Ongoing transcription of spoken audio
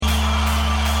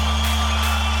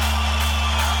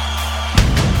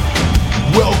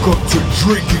Welcome to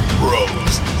Drinking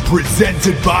Bros,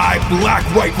 presented by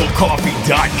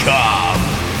BlackRifleCoffee.com.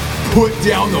 Put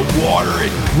down the water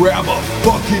and grab a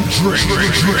fucking drink.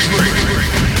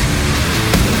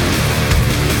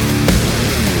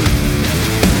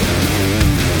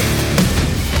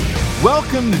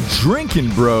 Welcome to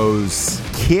Drinking Bros,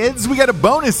 kids. We got a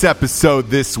bonus episode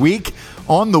this week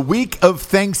on the week of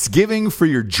Thanksgiving for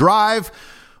your drive.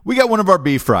 We got one of our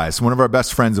beef fries, one of our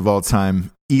best friends of all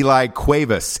time. Eli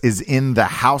Cuevas is in the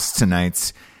house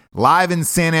tonight, live in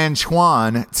San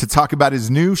Antoine, to talk about his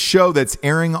new show that's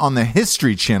airing on the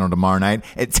History Channel tomorrow night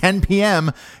at 10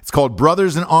 p.m. It's called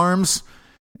Brothers in Arms,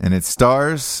 and it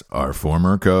stars our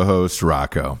former co-host,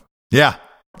 Rocco. Yeah.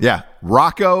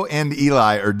 Rocco and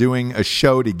Eli are doing a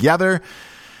show together.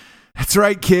 That's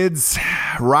right, kids.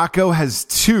 Rocco has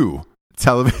two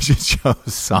television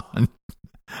shows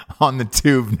on the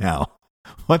tube now.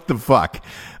 What the fuck?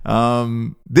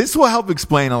 This will help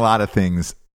explain a lot of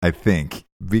things, I think,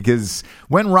 because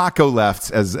when Rocco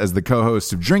left as the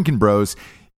co-host of Drinking Bros,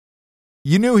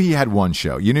 you knew he had one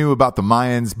show. You knew about the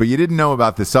Mayans, but you didn't know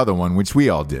about this other one, which we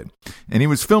all did. And he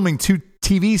was filming two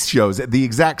TV shows at the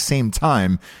exact same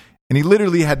time, and he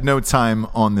literally had no time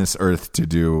on this earth to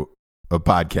do a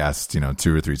podcast,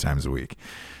 2 or 3 times a week.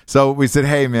 So we said,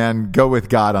 hey, man, go with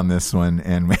God on this one,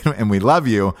 and we love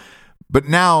you. But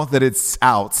now that it's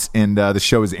out and the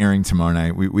show is airing tomorrow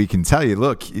night, we can tell you,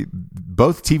 look,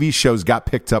 both TV shows got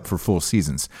picked up for full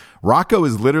seasons. Rocco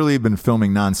has literally been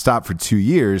filming nonstop for 2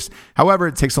 years. However,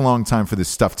 it takes a long time for this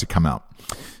stuff to come out.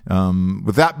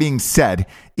 With that being said,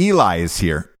 Eli is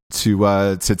here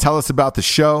to tell us about the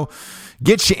show,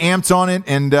 get you amped on it,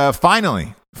 and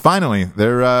finally,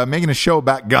 they're making a show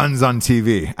about guns on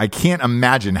TV. I can't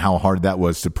imagine how hard that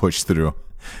was to push through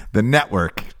the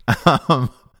network.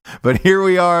 But here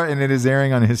we are, and it is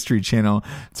airing on History Channel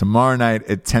tomorrow night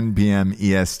at 10 p.m.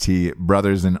 EST,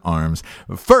 Brothers in Arms.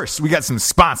 But first, we got some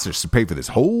sponsors to pay for this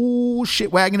whole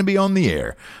shit wagon to be on the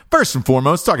air. First and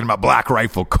foremost, talking about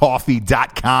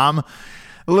BlackRifleCoffee.com.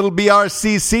 A little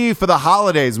BRCC for the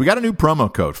holidays. We got a new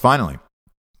promo code, finally.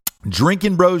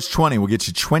 Drinking Bros 20 will get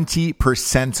you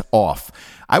 20% off.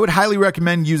 I would highly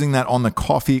recommend using that on the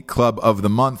Coffee Club of the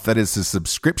Month. That is a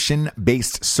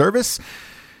subscription-based service.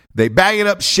 They bag it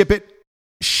up, ship it,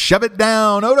 shove it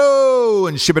down,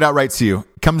 and ship it out right to you.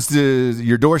 Comes to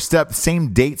your doorstep,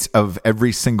 same date of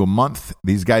every single month.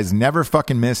 These guys never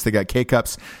fucking miss. They got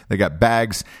K-Cups, they got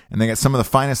bags, and they got some of the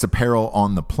finest apparel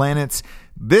on the planet.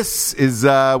 This is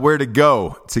where to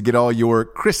go to get all your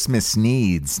Christmas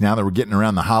needs now that we're getting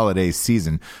around the holiday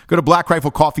season. Go to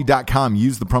BlackRifleCoffee.com.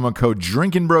 Use the promo code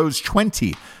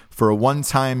DrinkinBros20 for a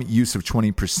one-time use of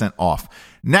 20% off.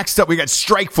 Next up, we got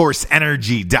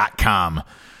StrikeForceEnergy.com.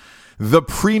 The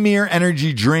premier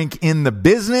energy drink in the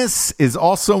business is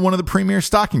also one of the premier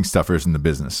stocking stuffers in the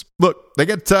business. Look, they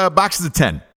get boxes of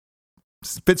 10.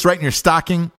 Fits right in your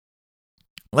stocking.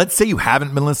 Let's say you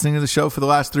haven't been listening to the show for the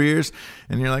last 3 years,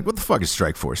 and you're like, what the fuck is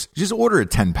Strike Force? Just order a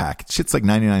 10-pack. Shit's like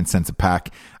 99 cents a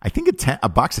pack. I think a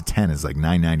box of 10 is like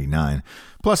 $9.99.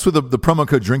 Plus, with the promo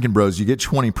code Drinking Bros, you get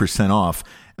 20% off,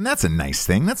 and that's a nice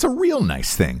thing. That's a real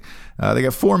nice thing. They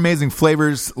got 4 amazing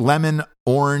flavors: lemon,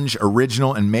 orange,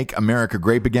 original, and Make America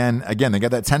Grape Again. Again, they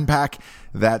got that 10-pack.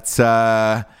 That's they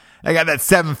got that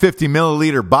 750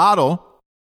 milliliter bottle,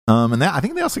 and I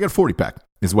think they also got a 40-pack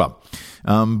as well.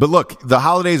 But look, the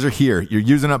holidays are here. You're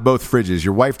using up both fridges.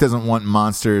 Your wife doesn't want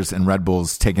Monsters and Red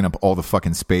Bulls taking up all the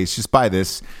fucking space. Just buy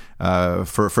this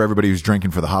for everybody who's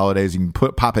drinking for the holidays. You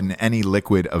can pop it in any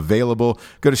liquid available.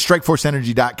 Go to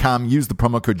StrikeForceEnergy.com. Use the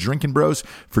promo code Drinking Bros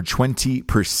for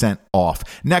 20% off.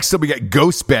 Next up, we got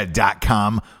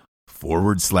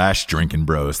GhostBed.com/Drinking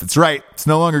Bros. That's right. It's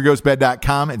no longer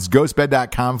GhostBed.com. It's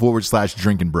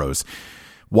GhostBed.com/Drinking Bros.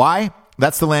 Why?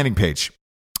 That's the landing page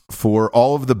for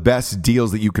all of the best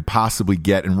deals that you could possibly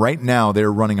get. And right now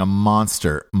they're running a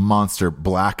monster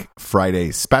Black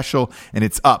Friday special, and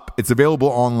it's up. It's available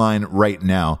online right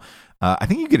now. I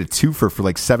think you get a 2 for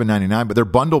like $7.99, but their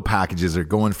bundle packages are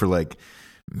going for like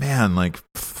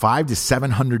 $500 to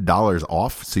 $700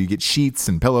 off. So you get sheets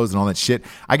and pillows and all that shit.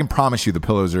 I can promise you the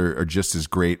pillows are just as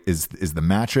great as the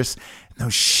mattress. And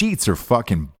those sheets are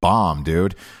fucking bomb,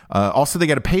 dude. Also, they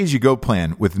got a pay-as-you-go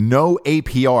plan with no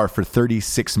APR for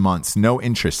 36 months. No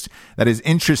interest. That is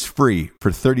interest-free for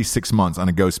 36 months on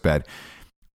a Ghost Bed.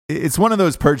 It's one of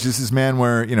those purchases, man,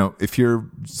 where, if you're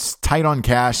tight on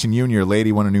cash and you and your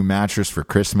lady want a new mattress for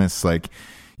Christmas,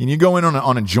 and you go in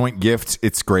on a joint gift,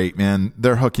 it's great, man.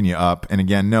 They're hooking you up. And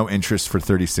again, no interest for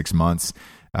 36 months.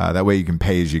 That way you can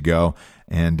pay as you go.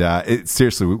 And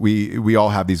seriously, we all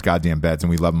have these goddamn beds, and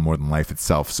we love them more than life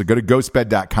itself. So go to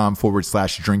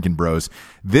ghostbed.com/drinking bros.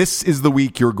 This is the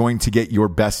week you're going to get your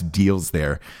best deals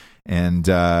there. And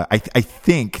I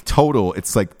think total,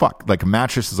 it's like a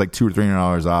mattress is like $200 or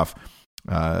 $300 off,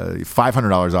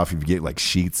 $500 off if you get like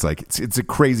sheets. Like it's a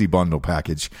crazy bundle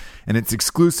package, and it's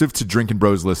exclusive to Drinking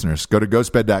Bros listeners. Go to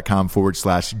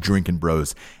ghostbed.com/drinking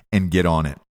bros and get on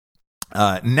it.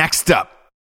 Next up,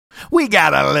 we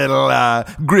got a little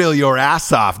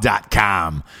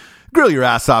grillyourassoff.com.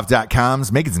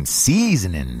 Grillyourassoff.com's making some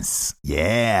seasonings.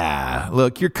 Yeah.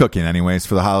 Look, you're cooking anyways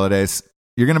for the holidays.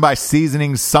 You're going to buy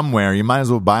seasonings somewhere. You might as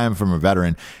well buy them from a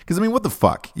veteran. Because, I mean, what the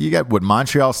fuck? You got,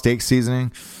 Montreal steak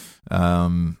seasoning?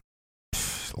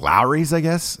 Lowry's, I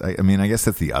guess. I guess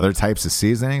that's the other types of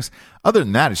seasonings. Other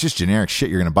than that, it's just generic shit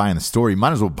you're going to buy in the store. You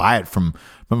might as well buy it from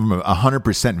a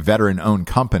 100% veteran-owned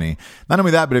company. Not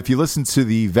only that, but if you listen to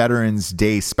the Veterans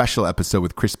Day special episode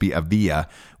with Crispy Avilla,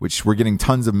 which we're getting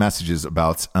tons of messages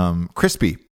about,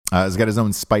 Crispy has got his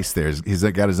own spice there. He's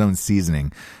got his own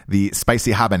seasoning. The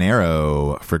spicy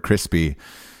habanero for Crispy.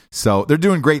 So they're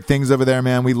doing great things over there,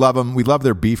 man. We love them. We love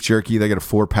their beef jerky. They got a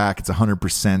 4-pack. It's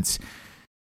 100%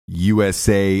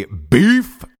 USA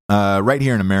beef. Right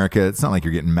here in America. It's not like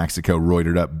you're getting Mexico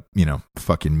roided up,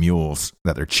 fucking mules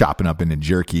that they're chopping up into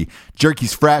jerky.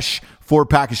 Jerky's fresh.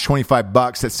 4-pack is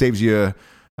 $25. That saves you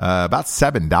about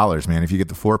 $7, man, if you get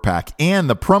the 4-pack. And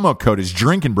the promo code is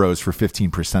Drinking Bros for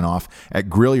 15% off at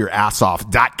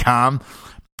grillyourassoff.com.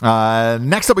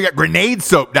 Next up, we got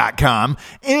grenadesoap.com.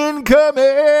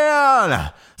 Incoming!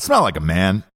 Smell like a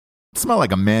man. Smell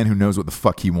like a man who knows what the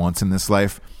fuck he wants in this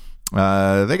life.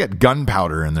 They got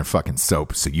gunpowder in their fucking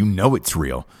soap, so you know it's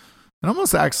real. It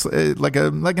almost acts like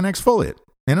an exfoliant,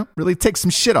 really takes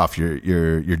some shit off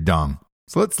your dung.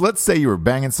 So let's say you were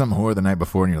banging some whore the night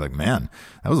before, and you're like, man,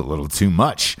 that was a little too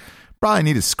much. Probably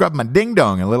need to scrub my ding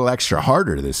dong a little extra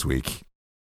harder this week.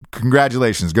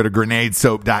 Congratulations. Go to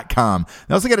grenadesoap.com.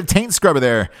 They also got a taint scrubber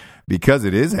there because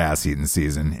it is ass eating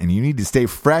season, and you need to stay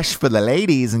fresh for the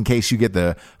ladies in case you get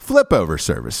the flip over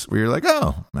service where you're like,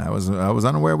 oh, I was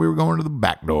unaware we were going to the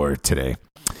back door today.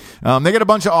 They got a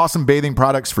bunch of awesome bathing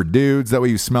products for dudes. That way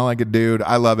you smell like a dude.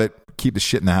 I love it. Keep the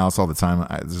shit in the house all the time.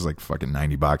 There's like fucking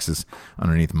 90 boxes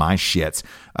underneath my shits.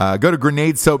 Go to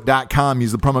grenadesoap.com.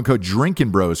 Use the promo code Drinking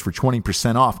Bros for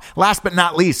 20% off. Last but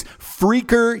not least,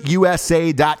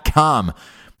 freakerusa.com.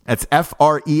 That's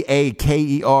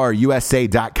FREAKER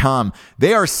USA.com.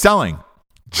 They are selling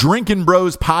Drinking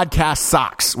Bros podcast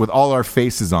socks with all our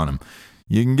faces on them.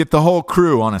 You can get the whole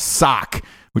crew on a sock,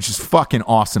 which is fucking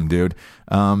awesome, dude.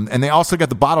 And they also got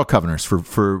the bottle covers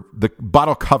for the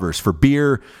bottle covers for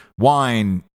beer,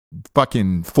 wine,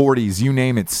 fucking 40s, you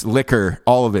name it, liquor,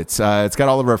 all of it. It's got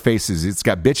all of our faces. It's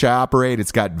got Bitch I Operate.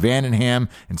 It's got Van and Ham,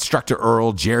 Instructor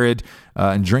Earl, Jared,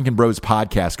 and Drinking Bros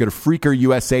podcast. Go to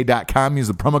freakerusa.com. Use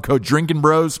the promo code Drinking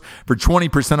Bros for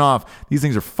 20% off. These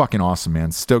things are fucking awesome,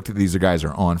 man. Stoked that these guys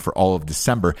are on for all of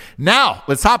December. Now,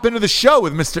 let's hop into the show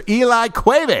with Mr. Eli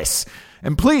Cuevas.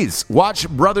 And please watch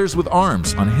Brothers with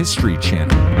Arms on History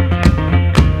Channel.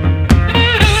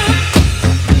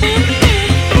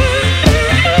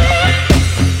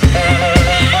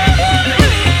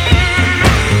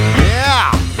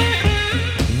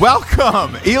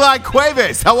 Welcome, Eli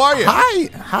Cuevas. How are you?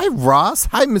 Hi, Ross.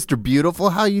 Hi, Mr.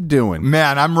 Beautiful. How you doing?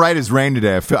 Man, I'm right as rain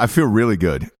today. I feel really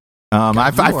good.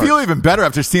 I feel even better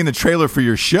after seeing the trailer for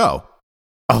your show.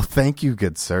 Oh, thank you,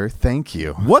 good sir. Thank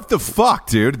you. What the fuck,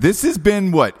 dude? This has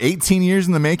been, 18 years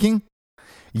in the making?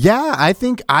 Yeah, I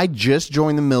think I just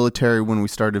joined the military when we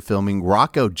started filming.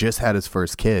 Rocco just had his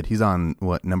first kid. He's on,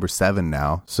 number 7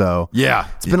 now. So yeah,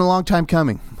 it's been a long time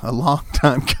coming. A long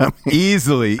time coming.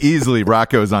 Easily,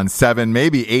 Rocco's on 7,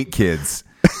 maybe 8 kids.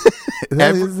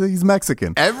 He's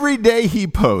Mexican. Every day he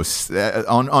posts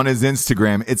on his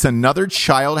Instagram, it's another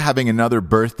child having another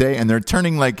birthday, and they're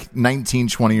turning like 19,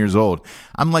 20 years old.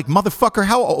 I'm like, motherfucker,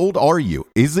 how old are you?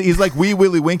 He's like Wee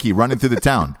Willie Winky running through the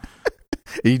town.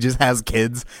 He just has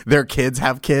kids. Their kids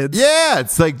have kids. Yeah,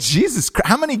 it's like, Jesus Christ,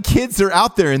 how many kids are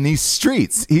out there in these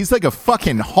streets? He's like a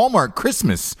fucking Hallmark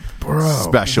Christmas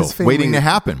special waiting to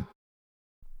happen.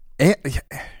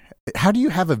 How do you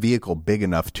have a vehicle big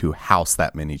enough to house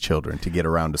that many children to get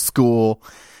around to school?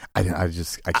 I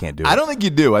can't do it. I don't think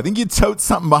you do. I think you tote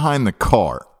something behind the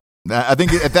car. I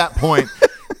think at that point,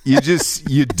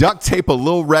 you duct tape a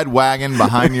little red wagon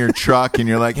behind your truck, and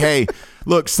you're like, hey,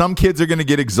 look, some kids are going to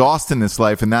get exhausted in this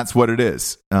life, and that's what it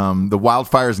is. The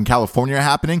wildfires in California are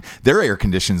happening. Their air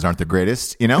conditions aren't the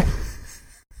greatest,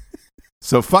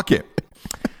 So fuck it.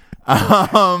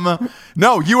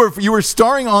 No, you were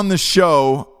starring on the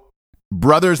show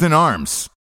Brothers in Arms.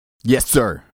 Yes,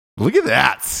 sir. Look at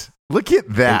that. Look at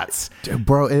that.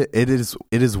 Bro, it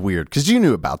is weird because you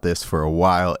knew about this for a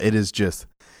while. It is just...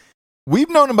 We've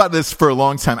known about this for a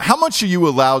long time. How much are you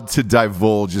allowed to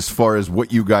divulge as far as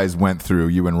what you guys went through,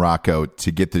 you and Rocco,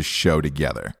 to get this show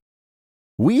together?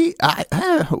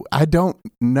 I don't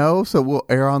know, so we'll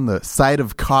err on the side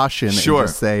of caution and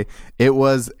just say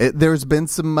there's been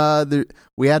some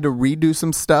we had to redo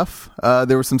some stuff.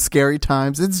 There were some scary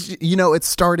times. It's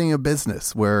starting a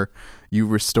business where you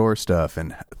restore stuff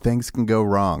and things can go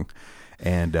wrong,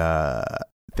 and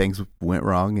things went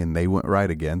wrong and they went right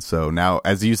again. So now,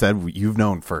 as you said, you've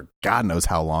known for God knows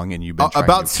how long, and you've been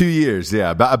about 2 years.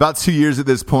 Yeah, about 2 years at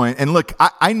this point. And look,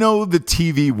 I know the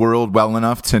TV world well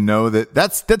enough to know that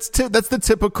that's the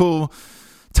typical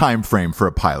time frame for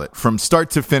a pilot, from start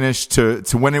to finish to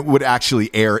when it would actually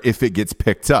air if it gets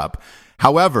picked up.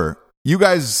 However, you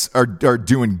guys are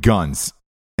doing guns,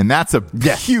 and that's a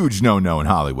huge no-no in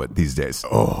Hollywood these days.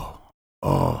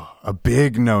 A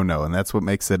big no-no, and that's what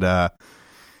makes it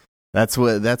that's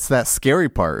that scary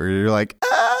part where you're like,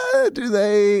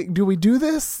 do we do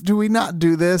this? Do we not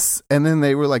do this? And then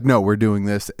they were like, no, we're doing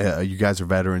this. You guys are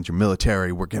veterans, you're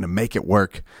military. We're going to make it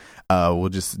work.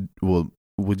 We'll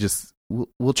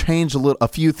change a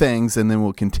few things and then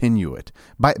we'll continue it.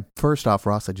 First off,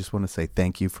 Ross, I just want to say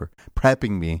thank you for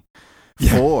prepping me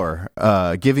for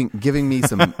giving me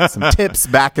some tips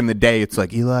back in the day. It's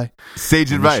like, Eli,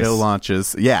 sage advice. The show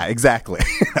launches. Yeah, exactly.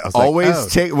 I was always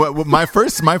take my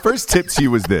first tip to you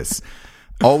was this: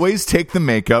 always take the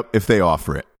makeup if they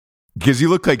offer it, because you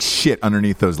look like shit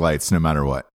underneath those lights no matter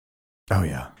what. Oh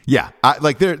yeah.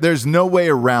 There's no way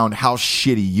around how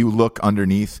shitty you look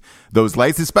underneath those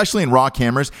lights, especially in raw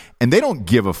cameras, and they don't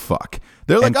give a fuck.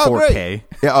 They're like, oh, 4K. Great.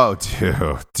 Yeah,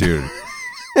 oh dude.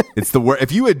 It's the worst.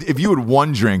 If you had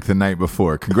one drink the night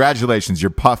before, congratulations, you're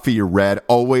puffy, you're red.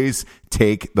 Always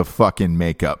take the fucking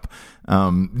makeup.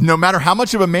 No matter how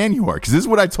much of a man you are, because this is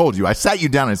what I told you. I sat you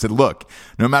down and I said, look,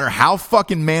 no matter how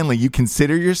fucking manly you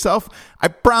consider yourself, I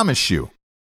promise you,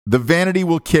 the vanity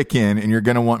will kick in and you're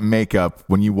going to want makeup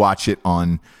when you watch it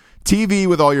on TV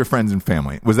with all your friends and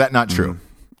family. Was that not true?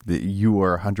 You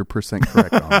were 100%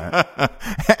 correct on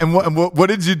that. And what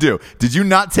did you do? Did you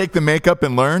not take the makeup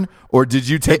and learn, or did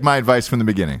you take my advice from the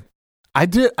beginning? I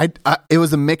did. It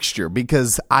was a mixture,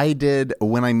 because I did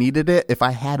when I needed it. If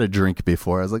I had a drink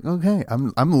before, I was like, okay,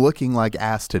 I'm looking like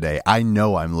ass today. I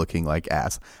know I'm looking like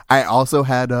ass. I also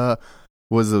had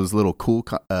those little cool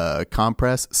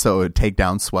compress, so it would take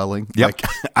down swelling. Yep. Like,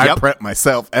 I prep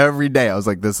myself every day. I was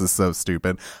like, this is so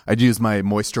stupid. I'd use my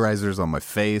moisturizers on my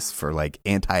face for like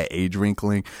anti-age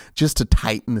wrinkling, just to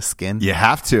tighten the skin. You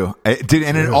have to. Dude,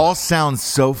 and it all sounds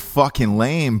so fucking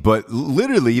lame, but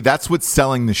literally that's what's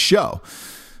selling the show.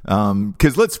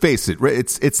 Because let's face it,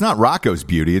 it's not Rocco's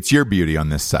beauty, it's your beauty on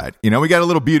this side. You know, we got a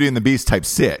little Beauty and the Beast type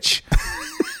sitch.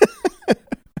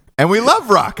 And we love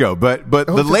Rocco, but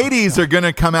the ladies are going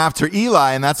to come after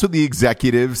Eli, and that's what the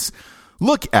executives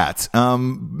look at.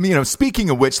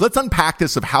 Speaking of which, let's unpack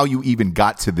this of how you even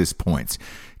got to this point,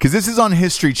 because this is on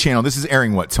History Channel. This is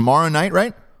airing tomorrow night,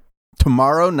 right?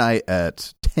 Tomorrow night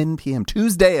at 10 p.m.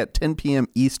 Tuesday at 10 p.m.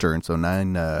 Eastern, so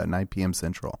 9 p.m.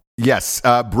 Central. Yes,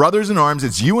 Brothers in Arms.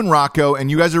 It's you and Rocco, and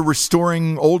you guys are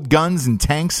restoring old guns and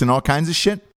tanks and all kinds of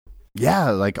shit. Yeah,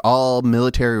 like all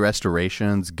military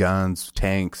restorations, guns,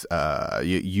 tanks,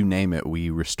 you name it,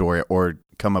 we restore it or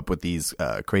come up with these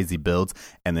crazy builds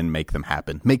and then make them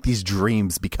happen. Make these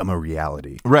dreams become a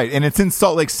reality. Right, and it's in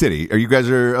Salt Lake City. You guys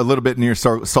are a little bit near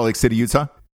Salt Lake City, Utah?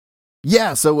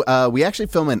 Yeah, so we actually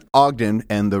film in Ogden,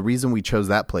 and the reason we chose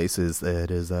that place is that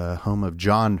it is a home of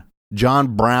John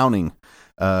Browning,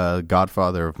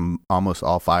 godfather of almost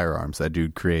all firearms. That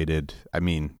dude created,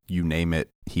 you name it,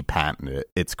 he patented it.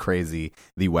 It's crazy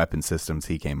the weapon systems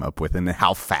he came up with and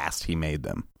how fast he made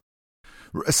them.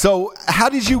 So how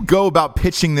did you go about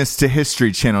pitching this to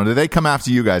History Channel? Did they come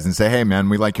after you guys and say, hey man,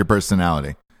 we like your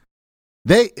personality?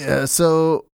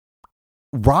 So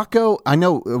Rocco, I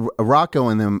know Rocco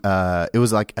and them, it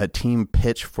was like a team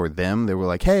pitch for them. They were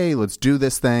like, hey, let's do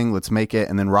this thing. Let's make it.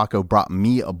 And then Rocco brought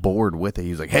me aboard with it.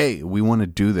 He was like, hey, we want to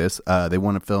do this. They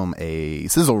want to film a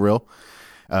sizzle reel.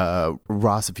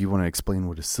 Ross, if you want to explain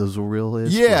what a sizzle reel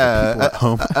is. Yeah, for the people at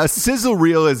home. A sizzle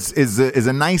reel is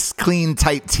a nice, clean,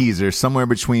 tight teaser, somewhere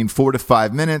between 4 to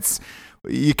 5 minutes.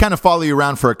 You kind of follow you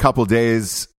around for a couple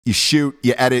days. You shoot,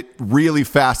 you edit, really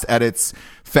fast edits,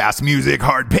 fast music,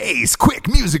 hard pace, quick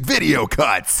music video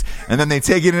cuts. And then they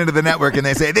take it into the network and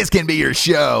they say, this can be your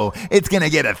show. It's going to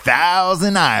get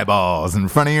 1,000 eyeballs in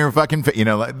front of your fucking face.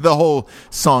 The whole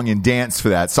song and dance for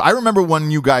that. So I remember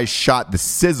when you guys shot the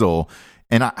sizzle,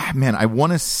 And I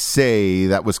want to say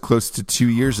that was close to 2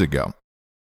 years ago.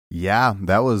 Yeah,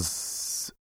 that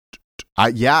was.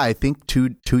 I think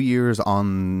 2 years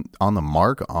on the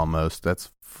mark almost. That's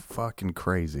fucking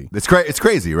crazy. It's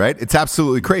crazy, right? It's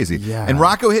absolutely crazy. Yeah. And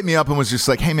Rocco hit me up and was just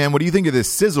like, hey man, what do you think of this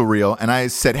sizzle reel? And I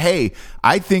said, hey,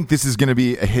 I think this is going to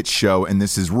be a hit show and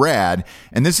this is rad.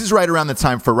 And this is right around the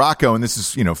time for Rocco, and this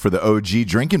is, for the OG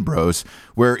Drinking Bros,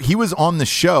 where he was on the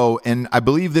show, and I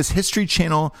believe this History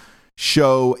Channel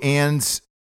show and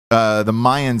the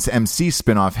Mayans MC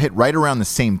spinoff hit right around the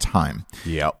same time.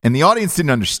 Yep. And the audience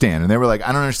didn't understand. And they were like,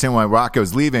 I don't understand why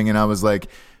Rocco's leaving. And I was like,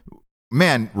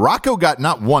 man, Rocco got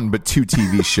not one but 2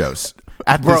 TV shows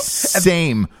at the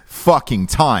same fucking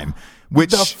time.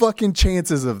 Which the fucking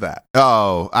chances of that?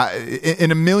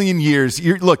 In a million years,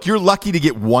 you're lucky to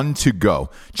get one to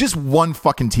go. Just one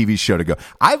fucking TV show to go.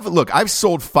 I've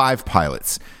sold 5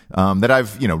 pilots that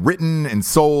I've written and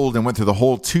sold and went through the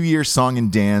whole 2-year song and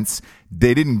dance.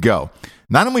 They didn't go.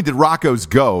 Not only did Rocco's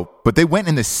go, but they went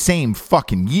in the same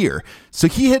fucking year. So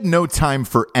he had no time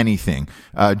for anything,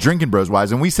 Drinking Bros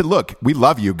wise. And we said, look, we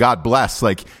love you. God bless.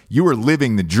 Like, you were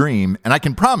living the dream. And I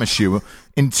can promise you,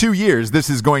 in 2 years, this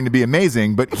is going to be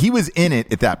amazing. But he was in it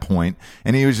at that point,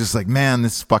 and he was just like, man,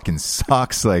 this fucking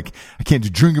sucks. Like, I can't do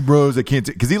Drinking Bros. I can't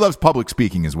do, because he loves public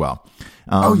speaking as well.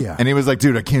 Yeah. And he was like,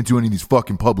 dude, I can't do any of these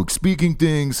fucking public speaking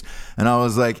things. And I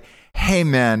was like, hey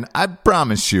man, I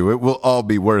promise you it will all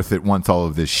be worth it once all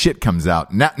of this shit comes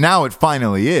out. Now it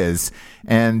finally is.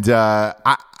 And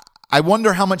I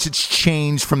wonder how much it's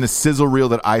changed from the sizzle reel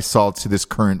that I saw to this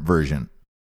current version.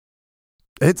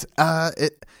 It's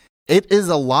it is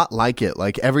a lot like it.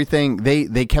 Like everything,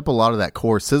 they kept a lot of that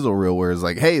core sizzle reel where it's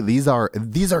like, hey, these are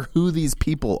who these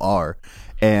people are,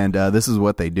 and this is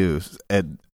what they do.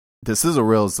 And the sizzle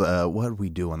reels, what did we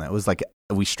do on that? It was like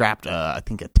we strapped, I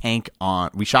think, a tank on.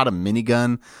 We shot a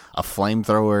minigun, a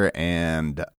flamethrower,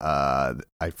 and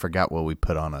I forgot what we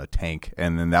put on a tank.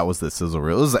 And then that was the sizzle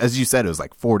reel. It was, as you said, it was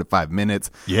like 4 to 5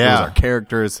 minutes. Yeah, it was our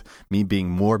characters, me being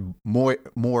more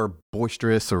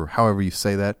boisterous, or however you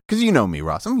say that. Because you know me,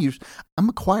 Ross. I'm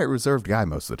a quiet, reserved guy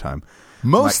most of the time.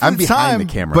 I'm behind the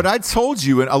camera. But I told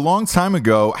you a long time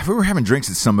ago, we were having drinks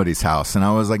at somebody's house, and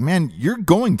I was like, man, you're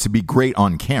going to be great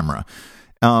on camera.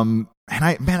 And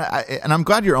I'm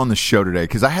glad you're on the show today,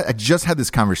 because I just had this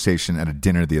conversation at a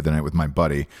dinner the other night with my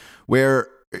buddy, where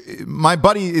my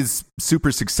buddy is super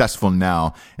successful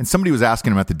now, and somebody was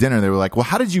asking him at the dinner, they were like, well,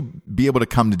 how did you be able to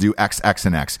come to do X, X,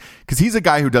 and X? Because he's a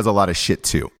guy who does a lot of shit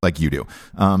too, like you do.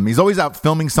 He's always out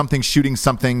filming something, shooting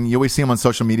something. You always see him on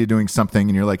social media doing something,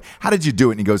 and you're like, how did you do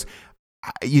it? And he goes,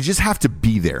 you just have to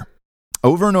be there.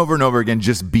 Over and over and over again,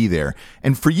 just be there.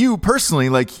 And for you personally,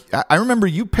 like, I remember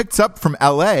you picked up from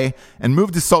LA and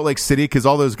moved to Salt Lake City because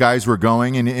all those guys were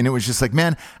going, and it was just like,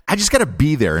 man, I just got to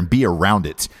be there and be around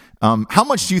it. How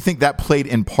much do you think that played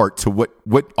in part to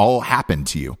what all happened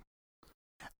to you?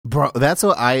 Bro, that's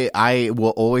what I will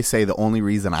always say. The only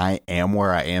reason I am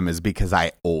where I am is because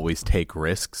I always take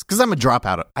risks. Because I'm a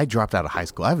dropout. I dropped out of high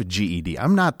school. I have a GED.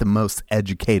 I'm not the most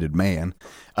educated man.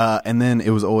 And then it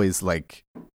was always like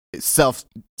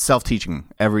self-teaching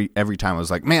every time. I was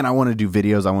like, man, I want to do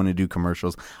videos, I want to do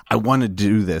commercials, I want to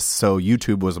do this. So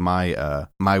YouTube was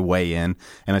my way in,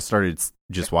 and I started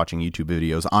just watching YouTube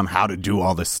videos on how to do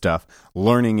all this stuff,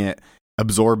 learning it,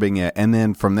 absorbing it, and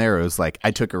then from there it was like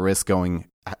I took a risk going,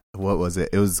 what was it?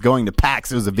 It was going to PAX.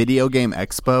 It was a video game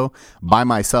expo by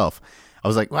myself. I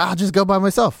was like, well, I'll just go by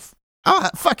myself.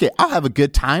 Fuck it. I'll have a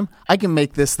good time. I can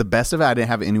make this the best of it. I didn't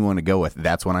have anyone to go with.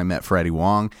 That's when I met Freddie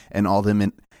Wong and all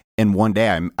them. And one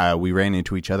day we ran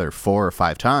into each other 4 or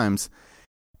 5 times,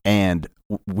 and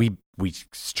we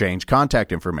exchanged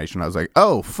contact information. I was like,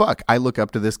 oh, fuck. I look up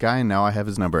to this guy, and now I have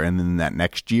his number. And then that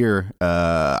next year,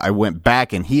 I went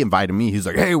back, and he invited me. He's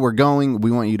like, hey, we're going. We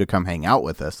want you to come hang out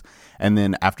with us. And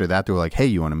then after that, they were like, hey,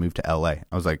 you want to move to L.A.?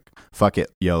 I was like, fuck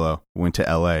it, YOLO. Went to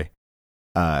L.A.,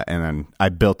 and then I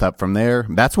built up from there.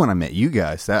 That's when I met you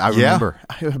guys. I remember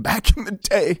back in the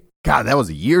day. God, that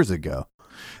was years ago.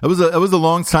 It was a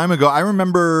long time ago. I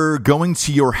remember going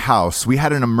to your house. We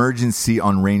had an emergency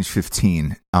on Range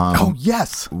 15. Oh,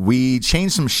 yes. We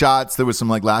changed some shots. There was some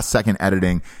like last second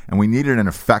editing, and we needed an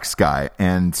effects guy.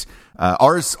 And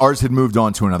ours had moved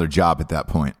on to another job at that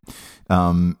point.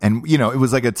 And it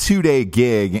was like a 2-day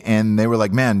gig, and they were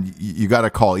like, man, you got to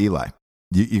call Eli.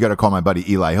 You got to call my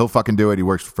buddy Eli. He'll fucking do it. He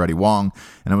works for Freddie Wong.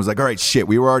 And I was like, all right, shit.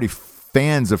 We were already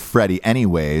fans of Freddie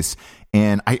anyways.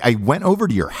 And I went over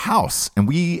to your house, and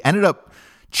we ended up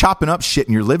chopping up shit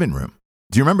in your living room.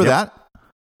 Do you remember that?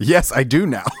 Yes, I do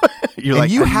now.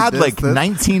 You had like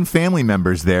 19 family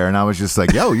members there, and I was just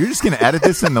like, yo, you're just going to edit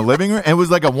this in the living room? And it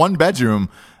was like a 1-bedroom.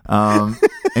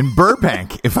 in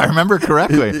Burbank, if I remember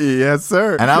correctly. Yes,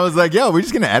 sir. And I was like, yo, we're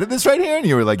just going to edit this right here? And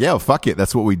you were like, yo, fuck it.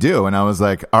 That's what we do. And I was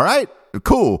like, all right,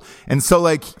 cool. And so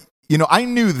like, you know, I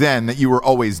knew then that you were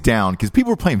always down because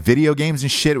people were playing video games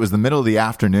and shit. It was the middle of the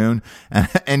afternoon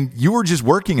and you were just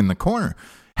working in the corner,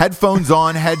 headphones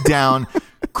on, head down,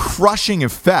 crushing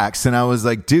effects. And I was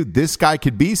like, dude, this guy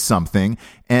could be something.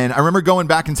 And I remember going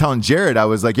back and telling Jared, I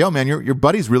was like, yo, man, your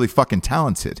buddy's really fucking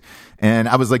talented. And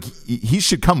I was like, he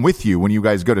should come with you when you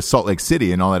guys go to Salt Lake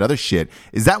City and all that other shit.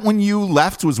 Is that when you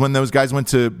left, was when those guys went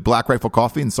to Black Rifle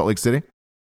Coffee in Salt Lake City?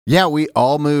 Yeah, we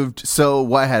all moved. So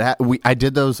what I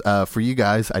did those for you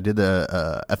guys. I did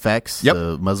the effects,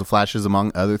 the muzzle flashes,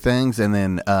 among other things, and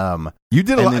then you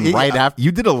did a lot. Right after,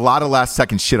 you did a lot of last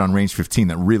second shit on Range 15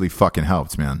 that really fucking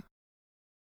helped, man.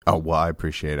 Oh, well, I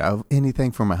appreciate it.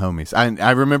 Anything for my homies.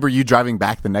 I remember you driving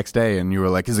back the next day, and you were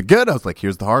like, is it good? I was like,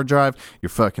 here's the hard drive. You're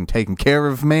fucking taken care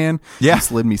of, man. Yeah. You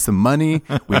slid me some money.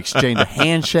 We exchanged a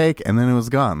handshake, and then it was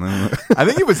gone. I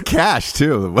think it was cash,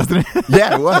 too, wasn't it?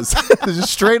 Yeah, it was. It was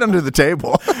just straight under the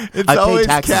table. It's I always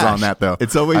paid taxes cash. on that, though.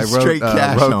 It's always straight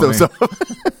cash. Wrote those up.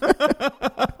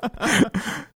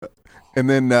 And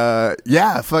then,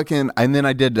 and then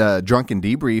I did Drunken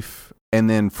Debrief. And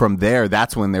then from there,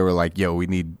 that's when they were like, yo, we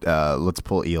need, let's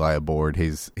pull Eli aboard.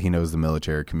 He knows the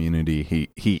military community.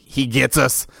 He gets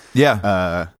us.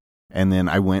 Yeah. And then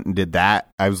I went and did that.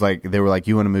 I was like, they were like,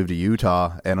 you want to move to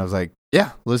Utah? And I was like,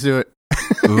 yeah, let's do it.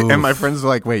 And my friends were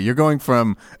like, wait, you're going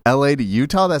from LA to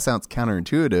Utah? That sounds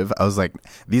counterintuitive. I was like,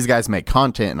 these guys make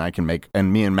content and I can make,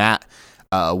 and me and Matt,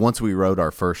 once we wrote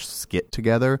our first skit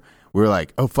together, we were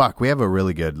like, oh fuck, we have a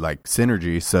really good like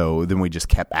synergy. So then we just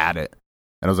kept at it.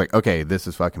 And I was like, okay, this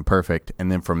is fucking perfect.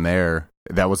 And then from there,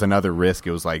 that was another risk.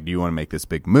 It was like, do you want to make this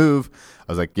big move?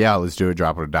 I was like, yeah, let's do it.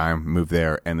 Drop it a dime, move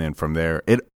there. And then from there,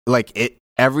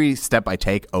 every step I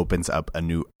take opens up a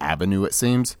new avenue, it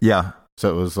seems. Yeah.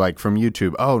 So it was like from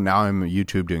YouTube, oh, now I'm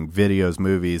YouTube doing videos,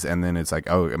 movies. And then it's like,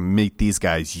 oh, meet these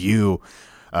guys,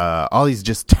 all these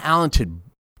just talented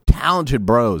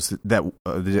bros that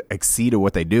exceed at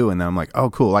what they do. And then I'm like,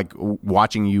 oh cool, like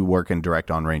watching you work and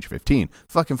direct on Range 15,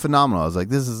 fucking phenomenal. I was like,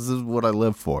 this is what I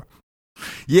live for.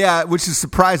 Yeah, which is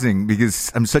surprising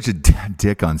because I'm such a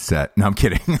dick on set. No, I'm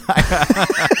kidding.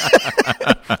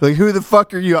 Like, who the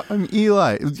fuck are you? I'm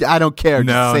Eli. I don't care.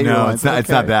 No, it's not. It's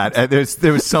not that.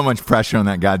 There was so much pressure on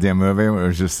that goddamn movie where it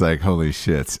was just like, holy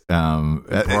shit, bro.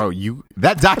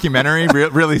 That documentary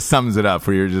really sums it up.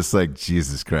 Where you're just like,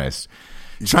 Jesus Christ.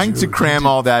 Trying to cram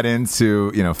all that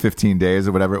into 15 days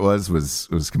or whatever it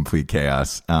was complete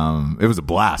chaos. It was a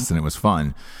blast and it was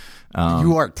fun.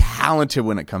 You are talented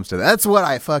when it comes to that. That's what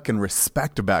I fucking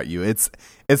respect about you. It's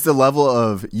the level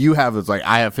of you have. It's like,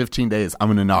 I have 15 days. I'm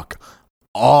going to knock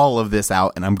all of this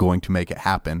out and I'm going to make it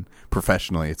happen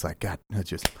professionally. It's like, God, that's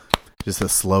just a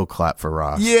slow clap for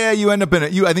Ross. Yeah, I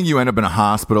think you end up in a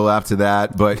hospital after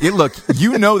that. But look,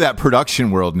 that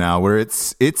production world now where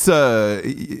it's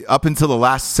up until the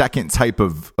last second type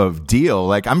of deal.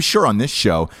 Like, I'm sure on this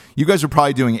show, you guys are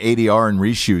probably doing ADR and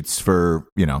reshoots for,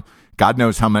 God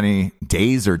knows how many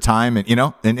days or time.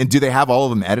 And do they have all of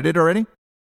them edited already?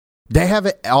 They have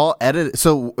it all edited.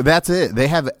 So that's it. They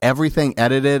have everything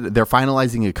edited. They're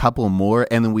finalizing a couple more.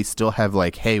 And then we still have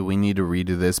like, hey, we need to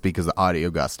redo this because the audio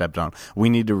got stepped on. We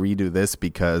need to redo this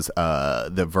because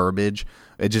the verbiage,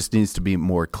 it just needs to be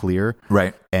more clear.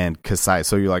 Right. And concise.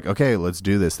 So you're like, okay, let's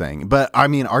do this thing. But I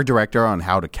mean, our director on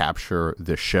how to capture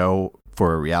the show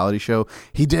for a reality show,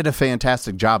 he did a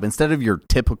fantastic job. Instead of your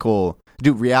typical...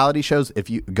 Dude, reality shows,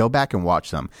 if you go back and watch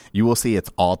them, you will see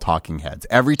it's all talking heads.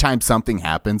 Every time something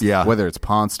happens, whether it's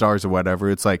Pawn Stars or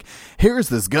whatever, it's like, here's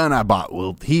this gun I bought.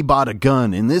 Well, he bought a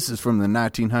gun, and this is from the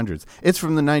 1900s. It's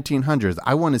from the 1900s.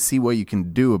 I want to see what you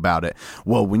can do about it.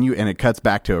 Well, and it cuts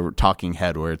back to a talking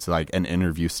head where it's like an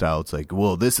interview style. It's like,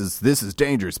 well, this is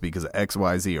dangerous because of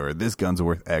XYZ, or this gun's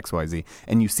worth XYZ.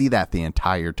 And you see that the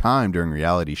entire time during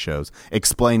reality shows,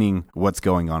 explaining what's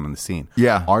going on in the scene.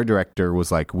 Yeah. Our director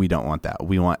was like, we don't want that.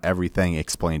 We want everything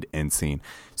explained in scene.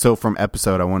 So from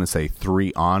episode, I want to say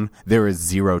 3 on, there is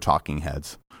 0 talking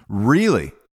heads.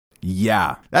 Really?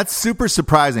 Yeah. That's super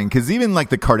surprising because even like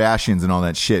the Kardashians and all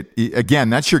that shit, again,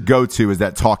 that's your go-to is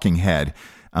that talking head.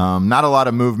 Not a lot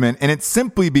of movement. And it's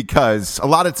simply because a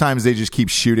lot of times they just keep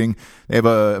shooting. They have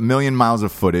a million miles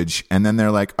of footage. And then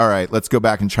they're like, all right, let's go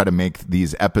back and try to make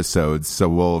these episodes. So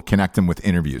we'll connect them with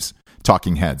interviews,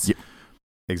 talking heads. Yeah.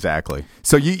 Exactly.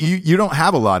 So you don't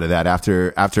have a lot of that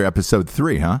after episode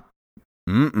 3, huh?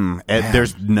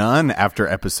 There's none after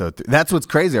episode 3. That's what's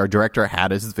crazy. Our director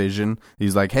had his vision.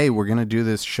 He's like, hey, we're going to do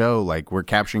this show. Like, we're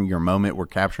capturing your moment. We're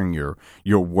capturing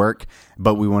your work,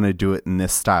 but we want to do it in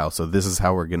this style. So this is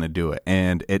how we're going to do it.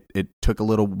 And it took a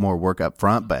little more work up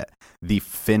front, but the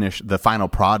final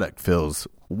product feels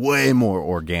way more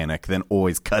organic than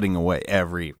always cutting away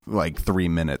every 3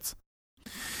 minutes.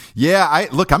 Yeah,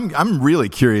 I'm really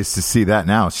curious to see that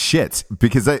now. Shit,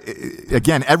 because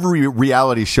again, every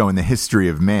reality show in the history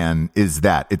of man is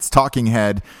that it's talking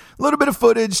head, a little bit of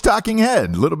footage, talking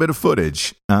head, a little bit of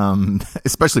footage.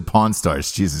 Especially Pawn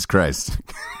Stars, Jesus Christ.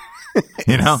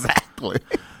 You know, exactly.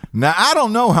 Now I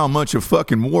don't know how much of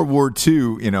fucking World War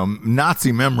II,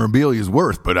 Nazi memorabilia is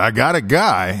worth, but I got a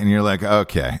guy, and you're like,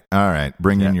 okay, all right,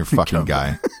 bring in your fucking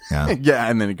guy. Yeah, yeah,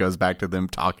 and then it goes back to them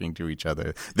talking to each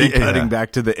other, then cutting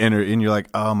back to the inner, and you're like,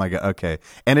 oh my god, okay,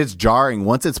 and it's jarring.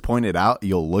 Once it's pointed out,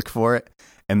 you'll look for it,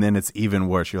 and then it's even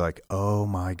worse. You're like, oh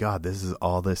my god, this is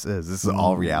all this is. This is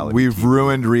all reality. We've TV.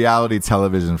 Ruined reality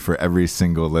television for every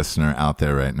single listener out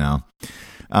there right now.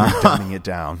 They're dumbing it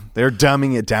down. They're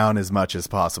dumbing it down as much as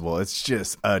possible. It's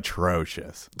just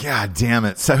atrocious. God damn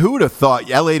it. So who would have thought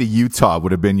LA to Utah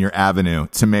would have been your avenue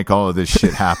to make all of this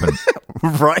shit happen?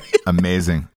 Right?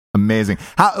 Amazing.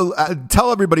 How?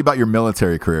 Tell everybody about your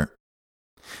military career.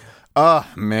 Oh,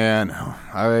 man.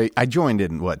 I joined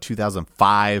in,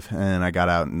 2005, and I got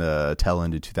out in the tail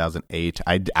end of 2008.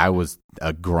 I was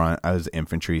a grunt. I was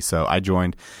infantry, so I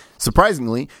joined.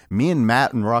 Surprisingly, me and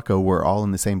Matt and Rocco were all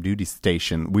in the same duty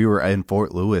station. We were in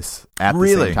Fort Lewis at the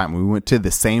same time. We went to the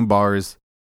same bars.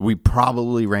 We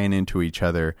probably ran into each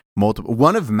other multiple.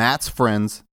 One of Matt's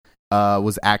friends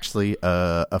was actually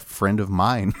a friend of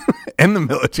mine in the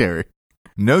military.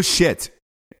 No shit.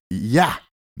 Yeah.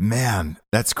 Man,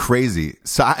 that's crazy.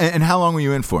 So, and how long were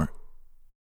you in for?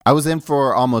 I was in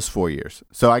for almost 4 years.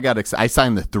 So I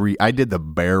signed I did the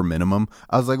bare minimum.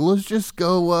 I was like, let's just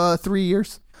go 3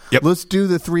 years. Yep. Let's do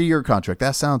the 3-year contract.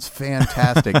 That sounds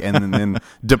fantastic. And then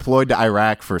deployed to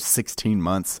Iraq for 16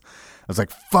 months. I was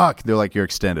like, fuck. They're like, you're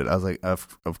extended. I was like,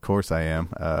 of course I am.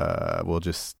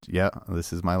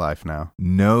 This is my life now.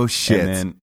 No shit.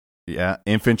 And then,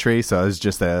 infantry. So I was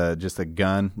just a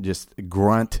gun, just a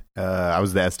grunt. I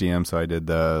was the SDM, so I did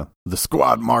the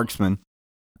squad marksman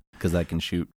because I can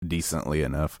shoot decently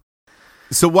enough.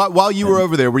 So while you were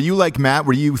over there, were you like Matt?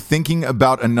 Were you thinking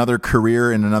about another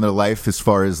career and another life as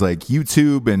far as like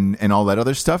YouTube and all that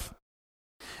other stuff?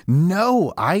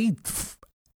 No,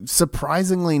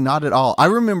 surprisingly not at all. I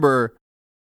remember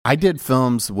I did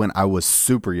films when I was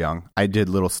super young. I did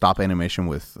little stop animation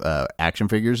with action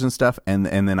figures and stuff, and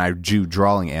then I drew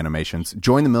drawing animations.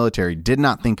 Joined the military, did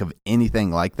not think of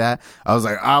anything like that. I was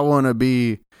like,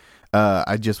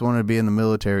 I just want to be in the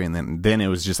military, and then it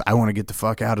was just, I want to get the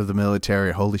fuck out of the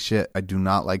military. Holy shit, I do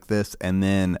not like this. And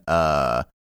then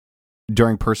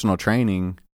during personal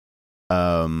training,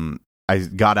 I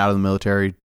got out of the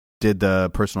military, did the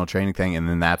personal training thing, and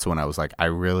then that's when I was like, I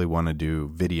really want to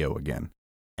do video again.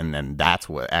 And then that's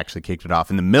what actually kicked it off.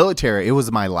 In the military, it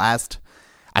was my last.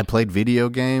 I played video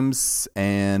games, but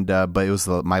it was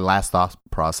my last thought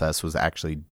process was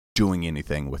actually doing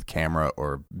anything with camera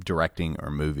or directing or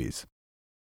movies.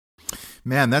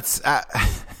 Man, that's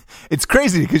it's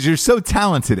crazy because you're so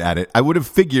talented at it. I would have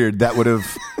figured that would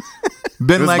have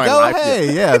been like, oh,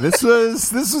 hey, yeah, this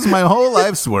was my whole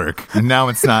life's work. And now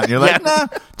it's not. You're like, nah,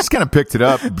 just kind of picked it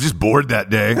up. Just bored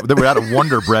that day. They were out of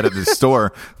Wonder Bread at the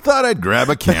store. Thought I'd grab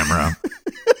a camera.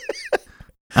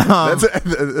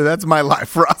 That's my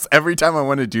life, Ross. Every time I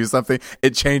want to do something,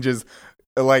 it changes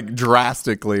like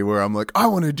drastically where I'm like, I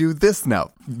want to do this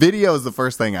now. Video is the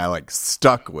first thing I like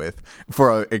stuck with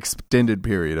for an extended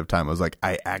period of time. I was like,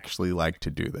 I actually like to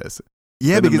do this.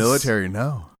 Yeah, in because the military,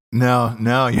 no.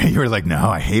 You were like, no,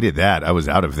 I hated that. I was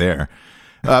out of there.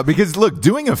 Because look,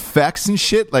 doing effects and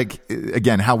shit, like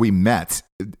again, how we met,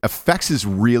 effects is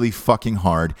really fucking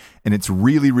hard, and it's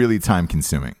really, really time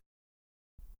consuming.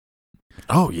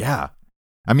 Oh yeah.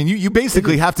 I mean, you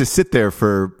basically have to sit there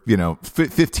for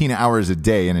 15 hours a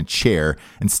day in a chair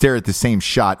and stare at the same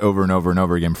shot over and over and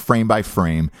over again, frame by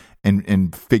frame,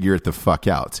 and figure it the fuck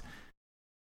out.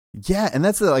 Yeah, and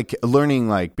that's like learning,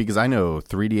 like, because I know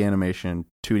 3D animation,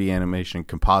 2D animation,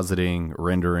 compositing,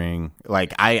 rendering.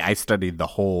 Like I studied the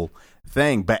whole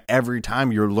thing, but every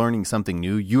time you're learning something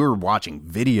new, you're watching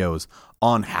videos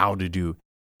on how to do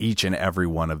each and every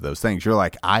one of those things. You're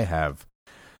like,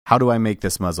 how do I make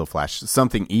this muzzle flash?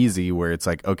 Something easy where it's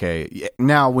like, okay,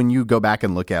 now when you go back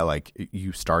and look at like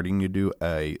you starting to do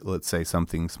let's say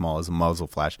something small as a muzzle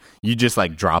flash, you just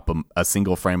like drop a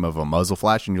single frame of a muzzle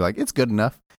flash and you're like, it's good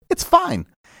enough. It's fine.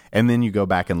 And then you go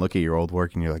back and look at your old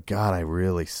work and you're like, God, I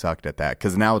really sucked at that.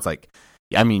 Because now it's like,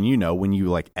 I mean, you know, when you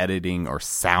like editing or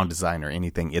sound design or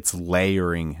anything, it's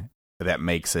layering that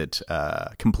makes it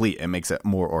complete. It makes it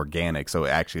more organic. So it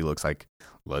actually looks like,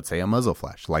 let's say, a muzzle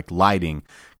flash, like lighting,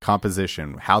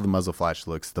 composition, how the muzzle flash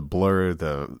looks, the blur,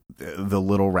 the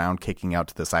little round kicking out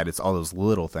to the side. It's all those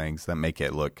little things that make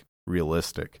it look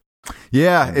realistic.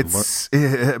 Yeah, it's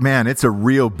a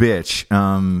real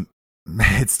bitch.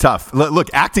 It's tough.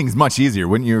 Look, acting's much easier.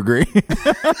 Wouldn't you agree?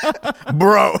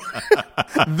 Bro,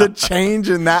 the change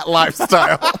in that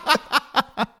lifestyle.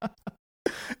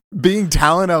 Being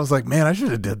talented, I was like, man, I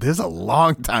should have did this a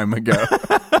long time ago.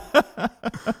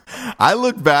 I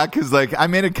look back because like I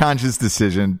made a conscious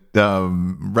decision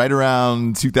right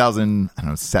around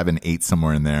 2007, 8,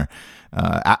 somewhere in there.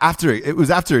 After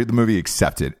the movie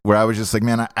Accepted, where I was just like,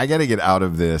 man, I got to get out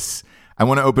of this. I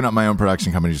want to open up my own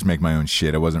production company, just make my own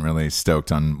shit. I wasn't really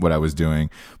stoked on what I was doing.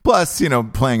 Plus, you know,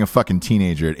 playing a fucking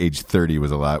teenager at age 30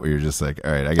 was a lot where you're just like,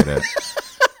 all right, I gotta.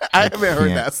 I haven't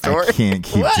heard that story. I can't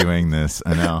keep doing this.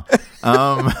 I know.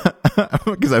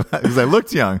 Because I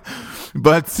looked young.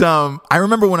 But I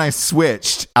remember when I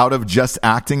switched out of just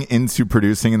acting into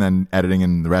producing and then editing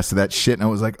and the rest of that shit, and I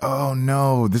was like, oh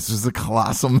no, this was a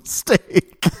colossal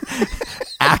mistake.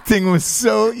 Acting was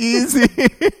so easy.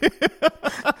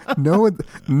 No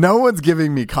one's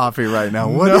giving me coffee right now.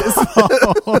 What is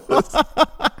this?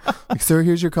 Like, sir,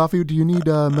 here's your coffee. Do you need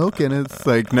milk? And it's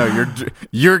like, no,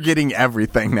 you're getting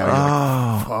everything now. You're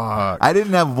like, fuck. I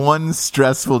didn't have one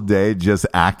stressful day just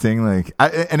acting. Like,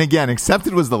 and again,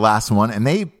 Accepted was the last one, and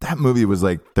that movie was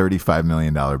like $35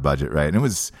 million budget, right? And it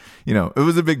was, you know, it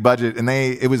was a big budget, and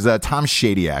it was Tom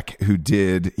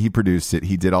Shadyac he produced it.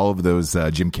 He did all of those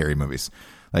Jim Carrey movies,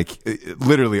 like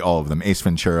literally all of them, Ace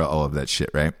Ventura, all of that shit,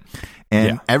 right?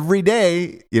 And every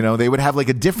day, you know, they would have like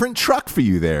a different truck for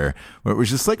you there where it was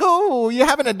just like, oh, you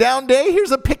having a down day?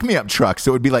 Here's a pick-me-up truck.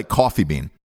 So it would be like Coffee Bean,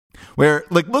 where,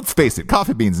 like, let's face it,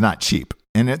 Coffee Bean's not cheap.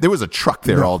 And there was a truck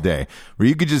there all day where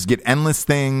you could just get endless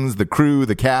things, the crew,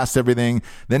 the cast, everything.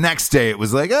 The next day it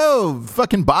was like, oh,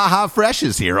 fucking Baja Fresh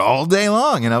is here all day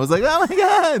long. And I was like, oh my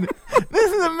God,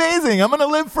 this is amazing. I'm going to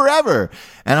live forever.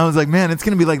 And I was like, man, it's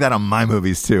going to be like that on my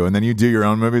movies too. And then you do your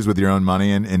own movies with your own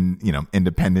money and you know,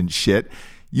 independent shit.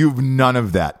 You've none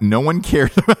of that. No one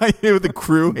cares about you. The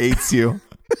crew hates you.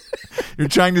 You're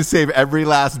trying to save every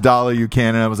last dollar you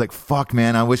can. And I was like, fuck,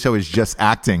 man, I wish I was just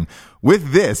acting.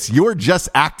 With this, you're just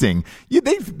acting.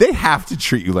 They have to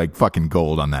treat you like fucking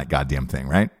gold on that goddamn thing,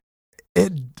 right?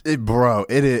 Bro,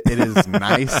 it is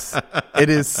nice. It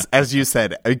is, as you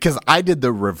said, because I did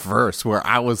the reverse where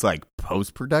I was like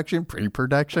post-production,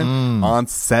 pre-production on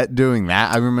set doing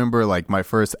that. I remember like my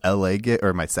first LA gig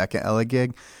or my second LA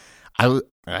gig. I was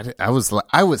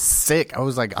sick. I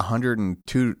was like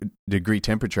 102-degree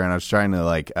temperature, and I was trying to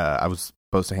like I was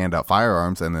supposed to hand out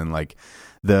firearms, and then like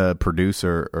the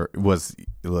producer was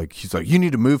like, he's like, you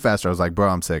need to move faster. I was like, bro,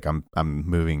 I'm sick. I'm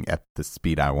moving at the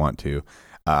speed I want to.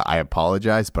 I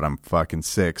apologize, but I'm fucking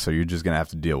sick, so you're just gonna have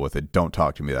to deal with it. Don't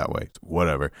talk to me that way.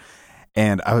 Whatever.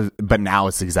 And but now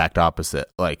it's the exact opposite.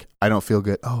 Like, I don't feel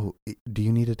good. Oh, do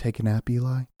you need to take a nap,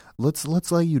 Eli?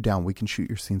 Let's lay you down. We can shoot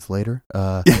your scenes later.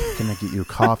 Can I get you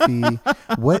coffee?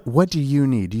 What do you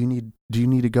need? Do you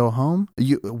need to go home?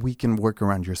 We can work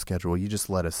around your schedule. You just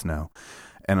let us know.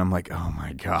 And I'm like, oh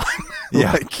my God.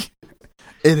 Yeah. Like,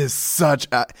 it is such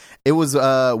it was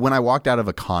when I walked out of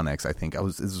a Connex, I think it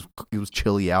was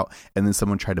chilly out, and then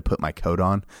someone tried to put my coat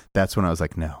on. That's when I was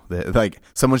like, no, like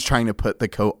someone's trying to put the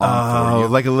coat on for you.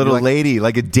 Like a little lady,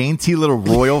 like a dainty little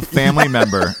royal family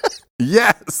member.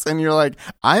 Yes. And you're like,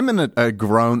 I'm a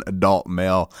grown adult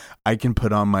male. I can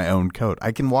put on my own coat.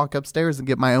 I can walk upstairs and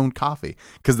get my own coffee,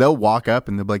 because they'll walk up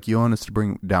and they'll be like, you want us to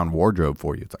bring down wardrobe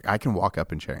for you? It's like, I can walk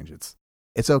up and change.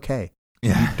 It's okay.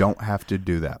 Yeah. You don't have to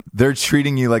do that. They're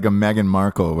treating you like a Meghan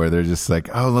Markle, where they're just like,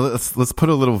 oh, let's put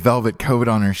a little velvet coat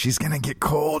on her. She's gonna get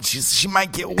cold. She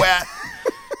might get wet.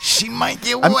 She might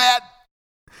get wet.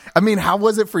 I mean, how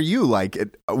was it for you? Like,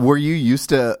 were you used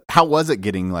to? How was it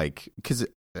getting like? Because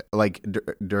like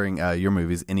during your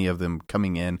movies, any of them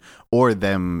coming in or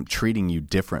them treating you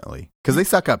differently? Because they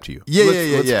suck up to you.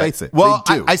 Let's face it. Well,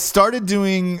 I started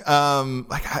doing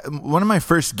one of my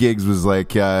first gigs was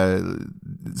like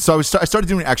so I started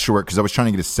doing extra work because I was trying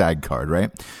to get a SAG card,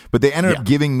 right? But they ended up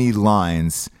giving me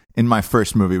lines in my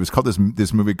first movie. It was called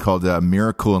this movie called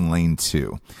Miracle in Lane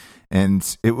 2.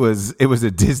 And it was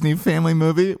a Disney family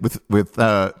movie with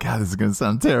God, this is gonna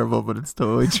sound terrible, but it's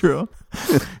totally true.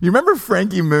 You remember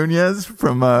Frankie Muniz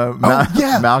from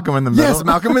Malcolm in the Middle? Yes,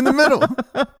 Malcolm in the Middle.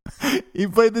 He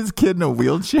played this kid in a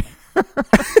wheelchair.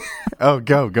 Oh,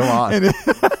 go on.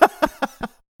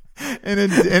 in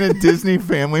a Disney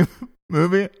family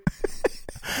movie.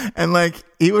 And like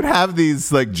he would have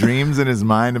these like dreams in his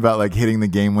mind about like hitting the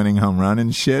game-winning home run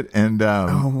and shit. And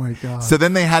oh my god! So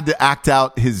then they had to act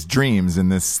out his dreams in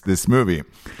this movie.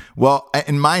 Well,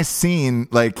 in my scene,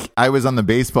 like I was on the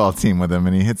baseball team with him,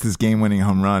 and he hits this game-winning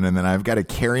home run, and then I've got to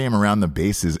carry him around the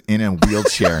bases in a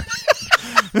wheelchair.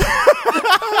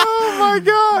 Oh my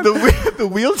god! The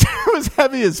wheelchair was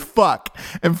heavy as fuck,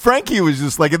 and Frankie was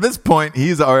just like, at this point,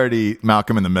 he's already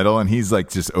Malcolm in the Middle, and he's like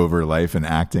just over life and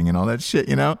acting and all that shit,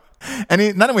 you know. And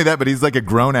he, not only that, but he's like a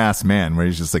grown ass man, where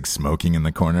he's just like smoking in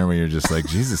the corner, where you're just like,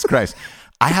 Jesus Christ,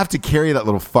 I have to carry that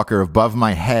little fucker above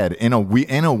my head in a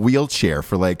wheelchair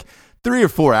for like 3 or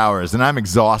 4 hours, and I'm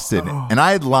exhausted. And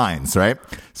I had lines, right?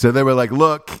 So they were like,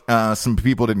 look, some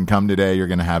people didn't come today. You're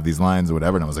going to have these lines or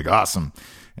whatever. And I was like, awesome.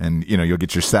 And, you know, you'll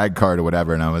get your SAG card or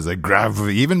whatever. And I was like,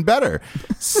 even better.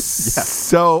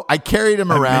 So I carried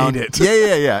him around. Made it.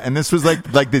 Yeah. And this was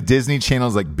like the Disney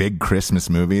Channel's like big Christmas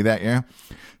movie that year.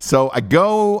 So I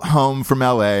go home from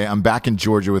LA. I'm back in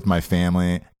Georgia with my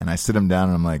family. And I sit him down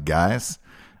and I'm like, guys,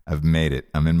 I've made it.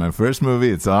 I'm in my first movie.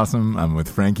 It's awesome. I'm with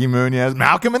Frankie Muniz.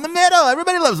 Malcolm in the Middle.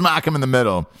 Everybody loves Malcolm in the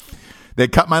Middle. They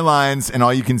cut my lines, and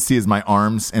all you can see is my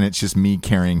arms, and it's just me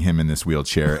carrying him in this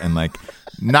wheelchair, and like,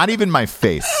 not even my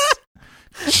face.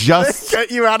 Just cut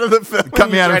you out of the film.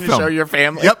 Cut me out of the film. To show your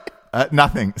family. Yep.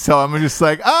 Nothing. So I'm just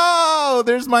like, oh,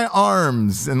 there's my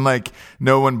arms, and like,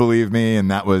 no one believed me, and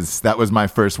that was my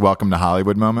first welcome to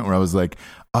Hollywood moment, where I was like,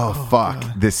 oh fuck,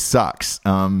 God. This sucks.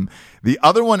 The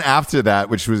other one after that,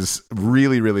 which was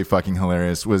really, really fucking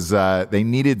hilarious, was they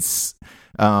needed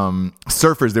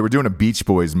surfers. They were doing a Beach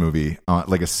Boys movie,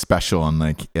 like a special on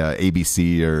like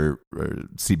ABC or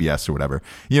CBS or whatever.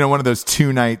 You know, one of those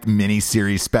 2-night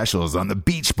miniseries specials on the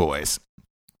Beach Boys.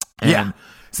 And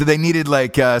so they needed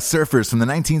like surfers from the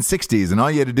 1960s, and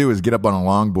all you had to do was get up on a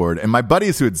longboard. And my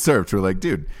buddies who had surfed were like,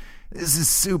 dude, this is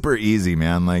super easy,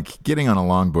 man. Like, getting on a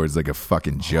longboard is like a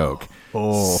fucking joke.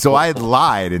 So I had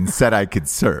lied and said I could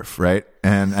surf, right?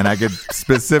 And I could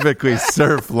specifically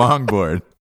surf longboard.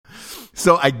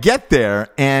 So I get there,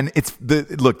 and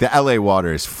the LA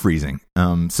water is freezing.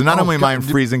 So not only am I in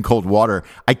freezing cold water,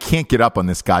 I can't get up on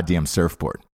this goddamn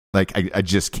surfboard. Like, I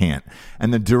just can't.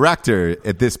 And the director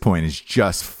at this point is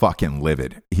just fucking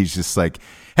livid. He's just like,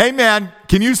 hey man,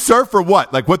 can you surf or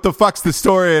what? Like, what the fuck's the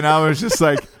story? And I was just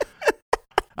like,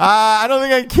 I don't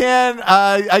think I can.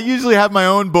 I usually have my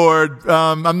own board.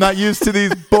 I'm not used to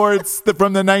these boards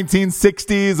from the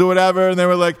 1960s or whatever. And they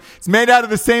were like, it's made out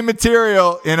of the same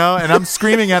material, you know? And I'm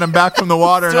screaming at him back from the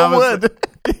water. Still and I was would.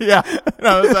 Yeah. And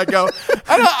I was like,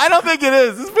 I don't think it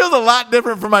is. This feels a lot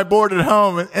different from my board at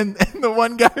home. And the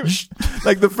one guy,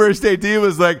 like the first AD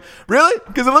was like, really?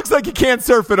 Because it looks like you can't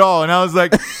surf at all. And I was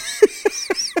like,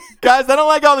 guys, I don't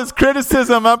like all this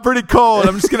criticism. I'm pretty cold.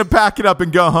 I'm just going to pack it up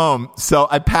and go home. So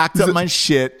I packed up my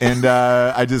shit, and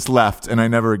I just left, and I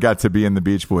never got to be in the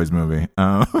Beach Boys movie.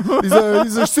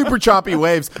 These are super choppy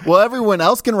waves. Well, everyone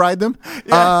else can ride them.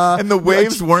 Yeah. And the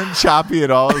waves weren't choppy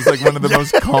at all. It was like one of the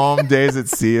most calm days at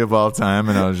sea of all time,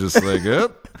 and I was just like,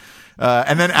 oop.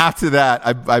 And then after that,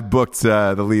 I booked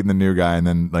the lead and the new guy, and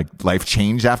then like life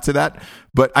changed after that.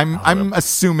 But I'm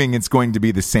assuming it's going to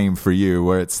be the same for you,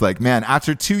 where it's like, man,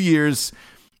 after 2 years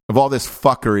of all this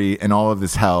fuckery and all of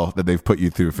this hell that they've put you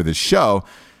through for this show,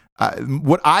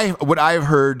 what I've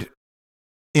heard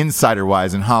insider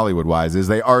wise and Hollywood wise is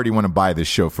they already want to buy this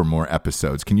show for more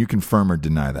episodes. Can you confirm or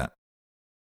deny that?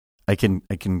 I can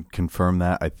confirm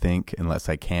that, I think, unless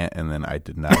I can't, and then I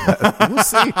deny that. We'll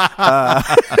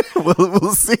see.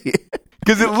 We'll see.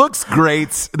 Because it looks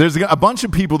great. There's a bunch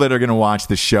of people that are going to watch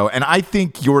the show, and I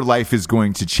think your life is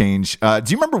going to change. Do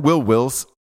you remember Will Wills?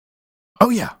 Oh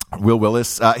yeah, Will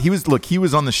Willis. He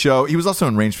was on the show. He was also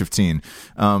in Range 15.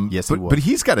 Yes, he was. But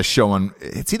he's got a show on.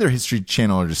 It's either History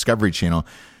Channel or Discovery Channel.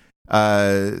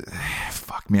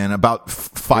 Fuck man, about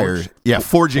fire.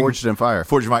 Forged in Fire.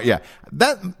 Forged in Fire. Yeah,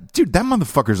 that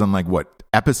motherfucker's on like what,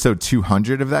 episode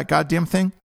 200 of that goddamn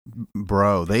thing,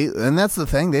 bro. And that's the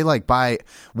thing. They like buy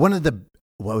one of the.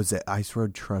 What was it? Ice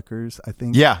Road Truckers, I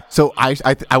think. Yeah. So I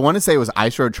want to say it was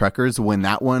Ice Road Truckers when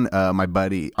that one, my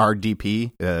buddy,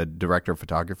 RDP, director of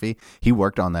photography, he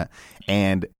worked on that.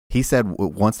 And he said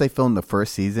once they filmed the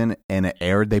first season and it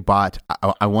aired, they bought,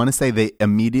 I want to say they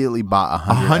immediately bought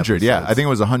 100 yeah. I think it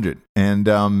was 100. And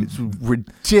it's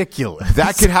ridiculous.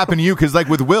 That could happen to you because like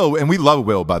with Will, and we love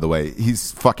Will, by the way.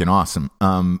 He's fucking awesome.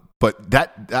 But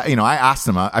that, you know, I asked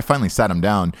him, I finally sat him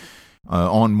down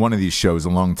on one of these shows a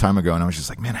long time ago, and I was just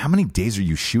like, man, how many days are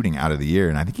you shooting out of the year?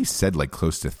 And I think he said like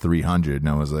close to 300, and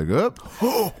I was like,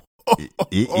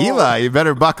 Eli, you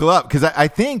better buckle up, because I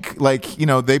think, like, you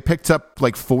know, they picked up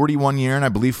like 40 one year and I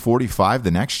believe 45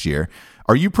 the next year.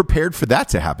 Are you prepared for that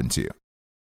to happen to you?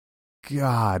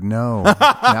 God, no.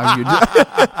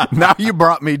 Now you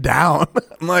brought me down.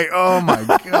 I'm like, oh my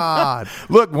God.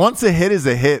 Look, once a hit is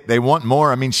a hit, they want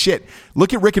more. I mean, shit.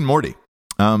 Look at Rick and Morty.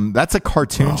 That's a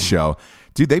cartoon show.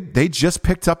 Dude, they just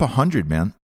picked up 100,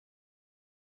 man.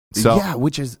 So, yeah,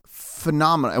 which is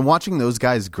phenomenal. And watching those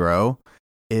guys grow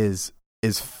is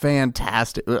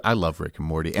fantastic. I love Rick and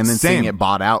Morty. And then seeing it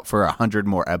bought out for 100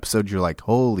 more episodes, you're like,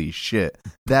 holy shit,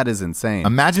 that is insane.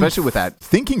 Imagine, especially with that.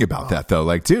 Thinking about that, though.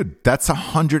 Like, dude, that's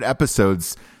 100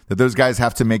 episodes that those guys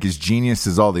have to make as genius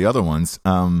as all the other ones.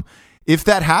 If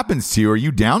that happens to you, are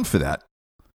you down for that?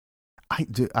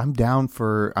 I'm down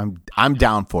for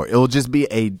it. It'll just be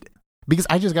because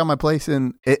I just got my place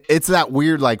in. It's that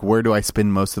weird, like, where do I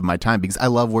spend most of my time? Because I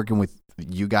love working with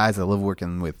you guys. I love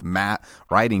working with Matt,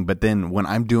 writing. But then when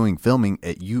I'm doing filming,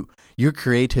 your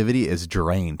creativity is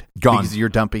drained. Gone. Because you're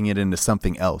dumping it into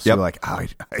something else. Yep. You're like, I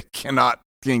cannot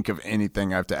think of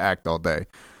anything. I have to act all day.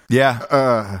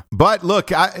 Yeah. But look,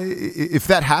 if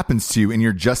that happens to you and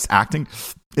you're just acting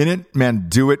in it, man,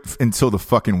 do it until the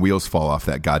fucking wheels fall off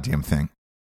that goddamn thing.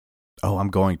 Oh, I'm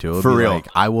going to. For real. Like,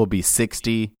 I will be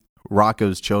 60.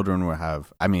 Rocco's children will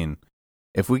have. I mean,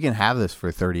 if we can have this for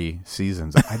 30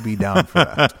 seasons, I'd be down for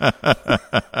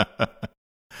that.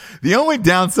 The only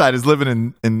downside is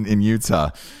living in Utah.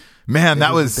 Man,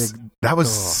 that was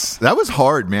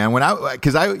hard, man.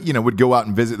 Because I would go out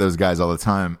and visit those guys all the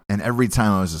time, and every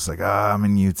time I was just like, I'm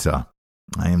in Utah.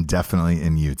 I am definitely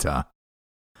in Utah.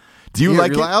 Do you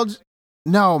like it?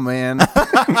 No, man.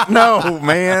 No,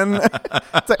 man.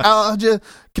 It's like,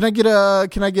 can I get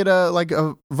a like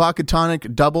a vodka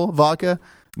tonic double vodka?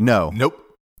 No. Nope.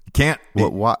 Can't.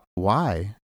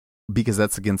 Why? Because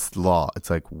that's against the law.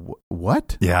 It's like,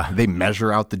 what? Yeah. They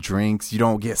measure out the drinks. You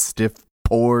don't get stiff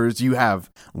pours. You have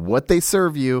what they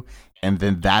serve you, and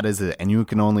then that is it. And you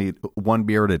can only one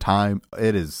beer at a time.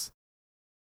 It is.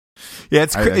 Yeah,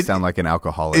 I sound like an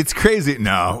alcoholic. It's crazy.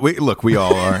 No, we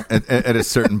all are at a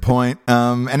certain point.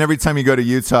 And every time you go to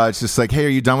Utah, it's just like, hey, are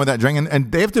you done with that drink?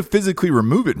 And they have to physically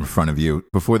remove it in front of you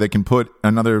before they can put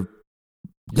another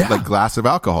like glass of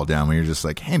alcohol down. Where you're just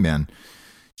like, hey, man,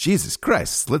 Jesus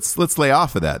Christ, let's lay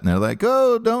off of that. And they're like,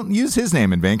 oh, don't use his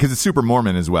name in vain, because it's super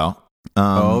Mormon as well.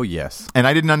 Oh yes. And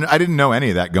I didn't know any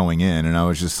of that going in, and I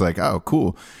was just like, oh,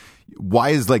 cool. Why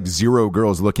is like 0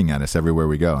 girls looking at us everywhere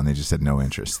we go? And they just had no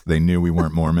interest. They knew we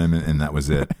weren't Mormon, and that was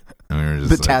it. And we were just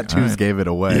the tattoos gave it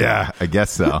away. Yeah, I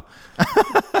guess so.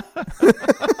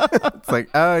 It's like,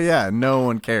 oh yeah, no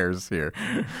one cares here.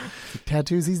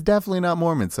 Tattoos, he's definitely not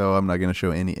Mormon, so I'm not going to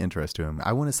show any interest to him.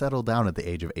 I want to settle down at the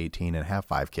age of 18 and have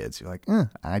 5 kids. You're like,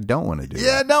 I don't want to do that.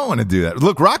 Yeah, I don't want to do that.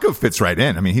 Look, Rocco fits right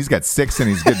in. I mean, he's got 6 and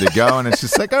he's good to go. And it's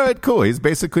just like, all right, cool. He's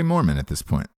basically Mormon at this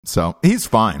point. So he's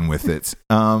fine with it.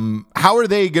 How are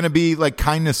they going to be, like,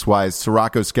 kindness-wise to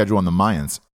Rocco's schedule on the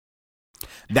Mayans?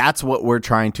 That's what we're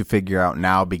trying to figure out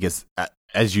now, because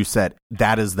as you said,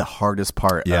 that is the hardest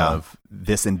part of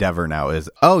this endeavor now is,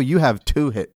 you have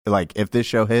 2 hit. Like, if this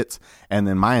show hits and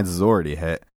then Mayans is already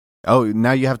hit,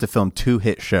 now you have to film 2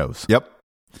 hit shows. Yep.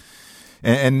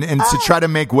 And to try to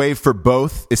make way for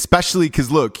both, especially because,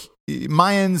 look,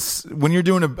 Mayans, when you're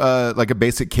doing a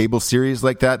basic cable series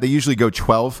like that, they usually go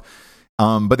 12,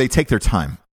 but they take their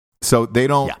time. So they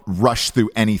don't rush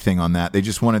through anything on that. They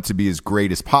just want it to be as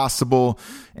great as possible.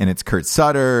 And it's Kurt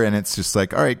Sutter. And it's just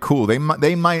like, all right, cool. They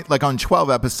might, like on 12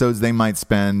 episodes, they might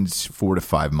spend 4 to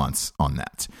 5 months on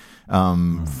that.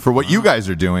 For what you guys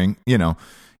are doing,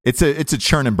 it's a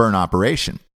churn and burn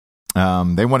operation.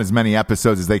 They want as many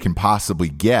episodes as they can possibly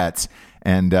get.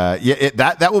 And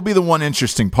that will be the one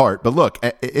interesting part. But look,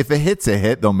 if a hit's a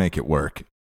hit, they'll make it work.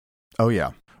 Oh,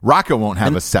 yeah. Rocco won't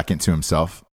have a second to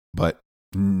himself, but...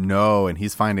 No, and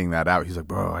he's finding that out. He's like,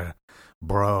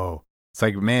 bro. It's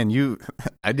like, man,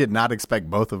 I did not expect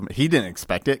both of them. He didn't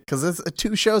expect it because it's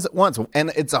 2 shows at once,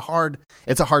 and it's a hard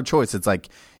choice. It's like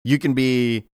you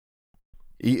can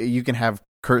have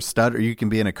Kurt Sutter, you can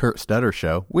be in a Kurt Sutter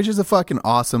show, which is a fucking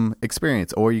awesome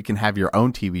experience, or you can have your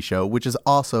own TV show, which is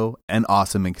also an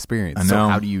awesome experience. I know. So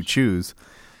how do you choose?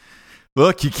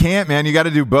 Look, you can't, man. You got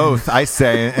to do both, I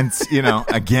say. And,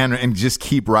 again, and just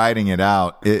keep riding it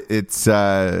out. It's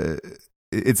an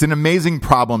amazing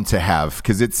problem to have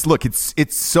because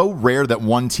it's so rare that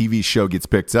one TV show gets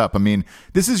picked up. I mean,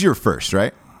 this is your first,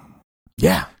 right?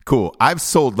 Yeah. Cool. I've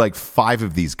sold like 5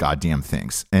 of these goddamn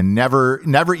things and never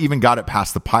even got it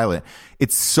past the pilot.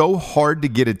 It's so hard to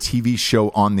get a TV show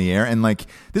on the air. And like,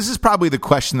 this is probably the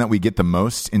question that we get the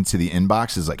most into the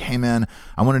inbox is like, hey man,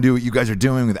 I want to do what you guys are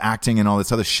doing with acting and all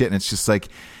this other shit. And it's just like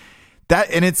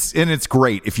that. And it's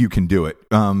great if you can do it.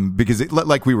 Because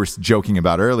like we were joking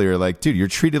about earlier, like, dude, you're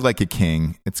treated like a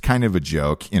king. It's kind of a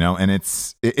joke, you know, and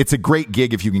it's a great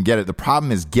gig if you can get it. The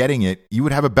problem is getting it. You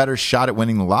would have a better shot at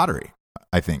winning the lottery,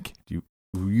 I think. You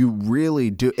really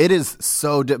do. It is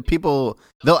so people,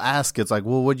 they'll ask, it's like,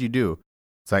 well, what'd you do?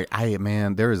 It's like,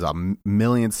 there is a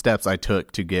million steps I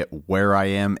took to get where I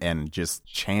am, and just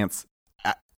chance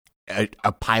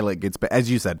a pilot gets, as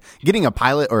you said, getting a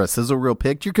pilot or a sizzle reel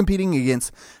picked, you're competing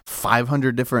against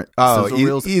 500 different sizzle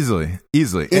reels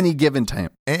easily any given time.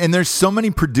 And there's so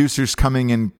many producers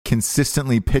coming and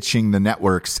consistently pitching the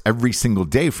networks every single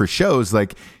day for shows.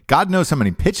 Like, God knows how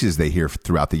many pitches they hear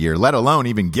throughout the year, let alone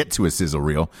even get to a sizzle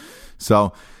reel.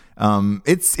 So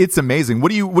it's amazing.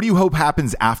 What do you hope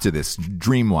happens after this,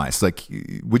 dream wise? Like,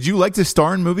 would you like to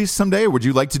star in movies someday, or would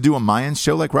you like to do a Mayan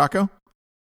show like Rocco?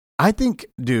 I think,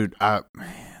 dude, man,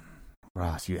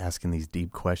 Ross, you asking these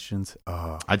deep questions.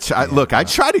 I try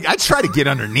to get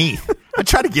underneath. I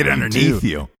try to get underneath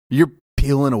you. You're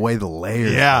peeling away the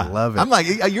layers. Yeah, I love it. I'm like,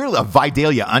 you're a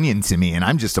Vidalia onion to me, and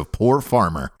I'm just a poor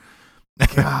farmer.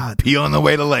 God, peeling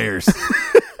away the layers.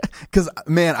 Because,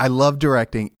 man, I love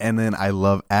directing, and then I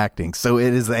love acting, so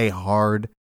it is a hard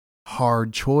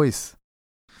choice.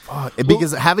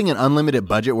 Because having an unlimited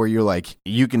budget where you're like,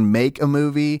 you can make a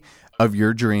movie of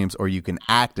your dreams, or you can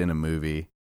act in a movie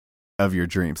of your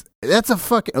dreams. That's a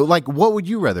fucking, like, what would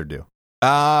you rather do?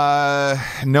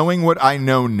 Knowing what I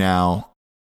know now,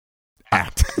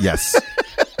 act. Yes.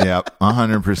 Yeah,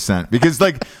 100%. Because,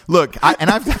 like, look,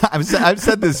 I've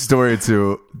said this story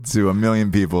to a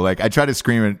million people. Like, I try to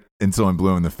scream it until I'm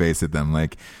blue in the face at them.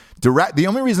 Like, the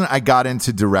only reason I got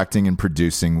into directing and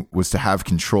producing was to have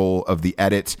control of the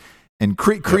edit and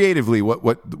creatively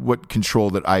what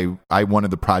control that I wanted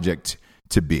the project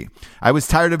to be. I was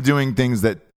tired of doing things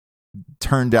that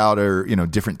turned out, or, you know,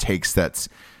 different takes that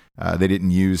they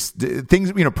didn't use,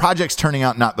 things, you know, projects turning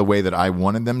out not the way that I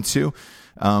wanted them to.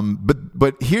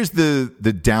 But here's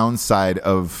the downside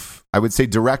of, I would say,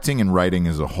 directing and writing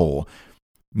as a whole.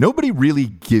 Nobody really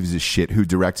gives a shit who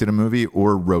directed a movie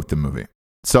or wrote the movie.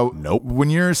 So nope. When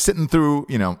you're sitting through,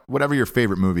 you know, whatever your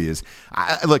favorite movie is,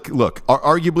 look,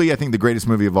 arguably, I think the greatest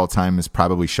movie of all time is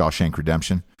probably Shawshank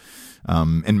Redemption.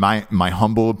 In my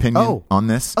humble opinion on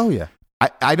this. Oh yeah.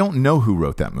 I don't know who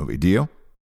wrote that movie. Do you?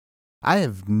 I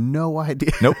have no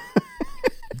idea. Nope.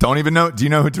 Don't even know. Do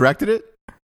you know who directed it?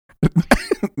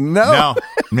 No,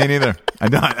 me neither. I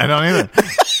don't either.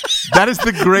 That is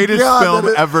the greatest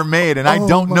film ever made, and I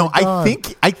don't know. God.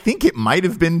 I think it might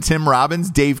have been Tim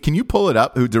Robbins. Dave, can you pull it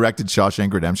up? Who directed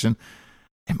Shawshank Redemption?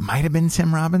 It might have been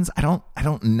Tim Robbins. I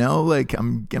don't know. Like,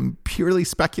 I'm purely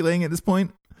speculating at this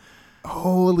point.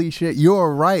 Holy shit,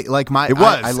 you're right. Like, it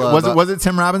was. I love, was it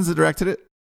Tim Robbins that directed it?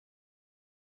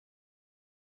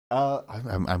 I'm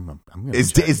gonna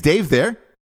is Dave there?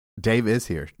 Dave is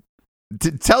here.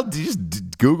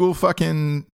 Just Google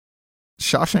fucking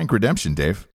Shawshank Redemption,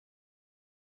 Dave.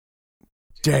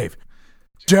 Dave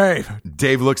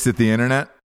looks at the internet.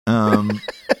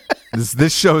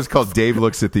 This show is called Dave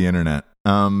Looks at the Internet.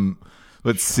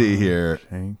 Let's see here.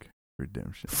 Shawshank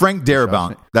Redemption. Frank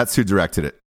Darabont. That's who directed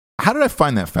it. How did I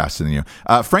find that faster than you?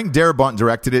 Frank Darabont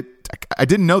directed it. I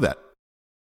didn't know that.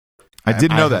 I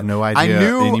didn't know that. I have no idea. I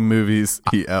knew any movies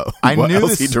he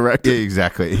directed. Yeah,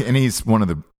 exactly, and he's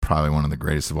probably one of the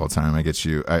greatest of all time. I get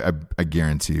you. I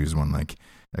guarantee he's won like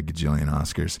a gajillion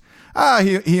Oscars.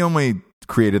 He only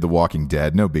created The Walking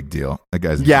Dead. No big deal. That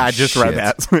guy's I just read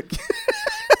that.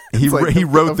 He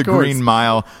wrote The Green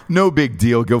Mile. No big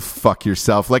deal. Go fuck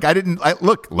yourself. Like,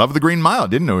 love The Green Mile.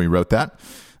 Didn't know he wrote that.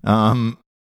 God.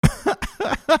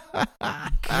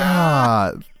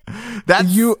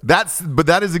 But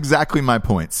that is exactly my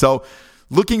point. So,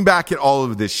 looking back at all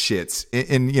of this shit,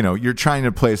 and you know, you're trying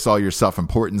to place all your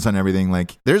self-importance on everything.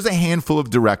 Like, there's a handful of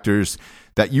directors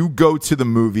that you go to the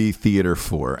movie theater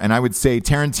for, and I would say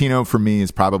Tarantino for me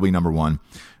is probably number one.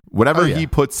 Whatever he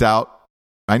puts out,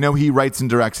 I know he writes and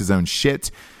directs his own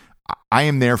shit. I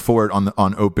am there for it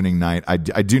on opening night. I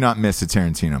do not miss a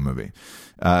Tarantino movie.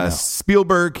 No.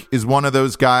 Spielberg is one of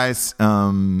those guys.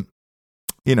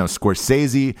 You know,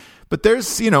 Scorsese, but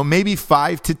there's, you know, maybe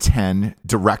 5 to 10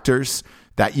 directors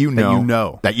that you know,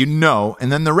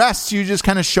 and then the rest you just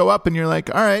kind of show up and you're like,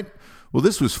 all right, well,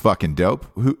 this was fucking dope.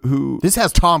 Who This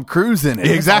has Tom Cruise in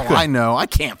it. Exactly. I know. I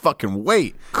can't fucking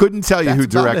wait. Couldn't tell you who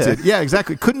That's about directed. it. Yeah,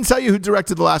 exactly. Couldn't tell you who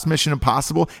directed the last Mission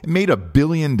Impossible. It made $1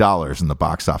 billion in the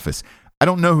box office. I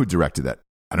don't know who directed that.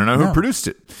 I don't know who produced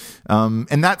it.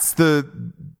 And that's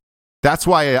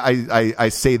why I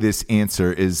say this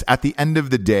answer is at the end of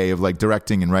the day of like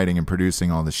directing and writing and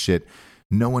producing all this shit,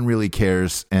 no one really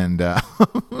cares. And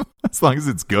as long as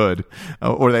it's good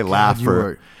or they laugh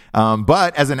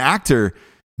but as an actor,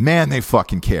 man, they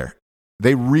fucking care.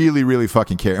 They really, really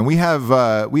fucking care. And we had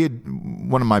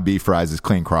one of my beef fries is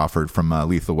Clayton Crawford from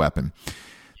Lethal Weapon.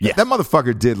 Yeah. That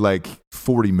motherfucker did like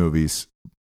 40 movies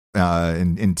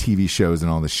in TV shows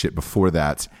and all this shit before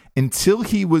that until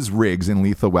he was Riggs in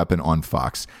Lethal Weapon on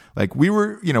Fox. Like we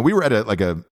were at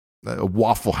a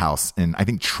Waffle House in, I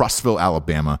think, Trussville,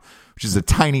 Alabama, which is a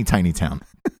tiny, tiny town.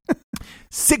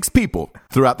 6 people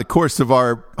throughout the course of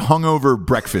our hungover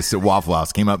breakfast at Waffle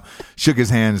House came up, shook his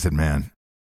hand and said, man,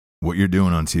 what you're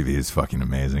doing on TV is fucking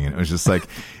amazing. And it was just like,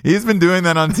 he's been doing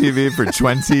that on TV for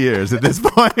 20 years at this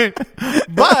point.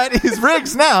 But he's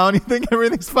Riggs now, and you think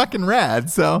everything's fucking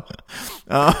rad. So,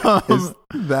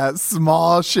 that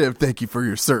small shift, thank you for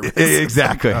your service.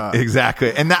 Exactly.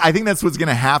 And I think that's what's going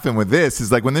to happen with this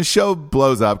is like when this show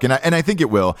blows up, and I think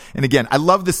it will. And again, I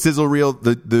love the sizzle reel,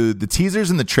 the teasers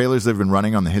and the trailers that have been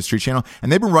running on the History Channel.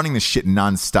 And they've been running this shit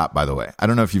nonstop, by the way. I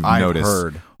don't know if you've noticed.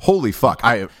 Heard. Holy fuck.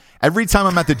 Every time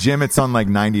I'm at the gym, it's on like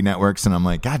 90 networks, and I'm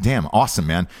like, God damn, awesome,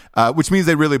 man. Which means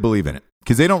they really believe in it.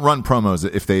 Because they don't run promos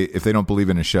if they don't believe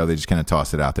in a show, they just kind of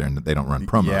toss it out there and they don't run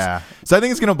promos. Yeah. So I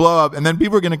think it's going to blow up, and then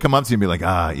people are going to come up to you and be like,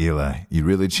 Eli, you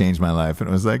really changed my life. And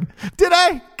I was like, did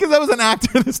I? Because I was an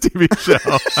actor in this TV show.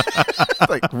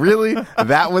 Like, really?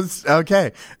 That was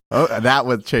okay. Oh, that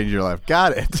would change your life.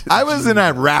 Got it. I was in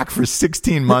Iraq for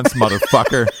 16 months,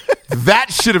 motherfucker.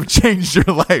 That should have changed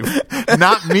your life.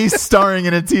 Not me starring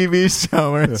in a TV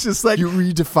show where it's just like, you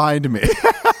redefined me.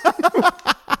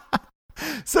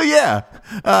 So yeah,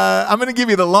 I'm going to give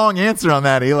you the long answer on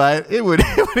that, Eli. It would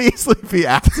easily be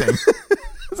acting.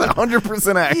 It's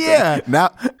 100% acting. Yeah.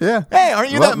 Now, yeah. Hey,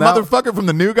 aren't you that motherfucker from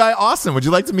The New Guy? Awesome. Would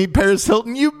you like to meet Paris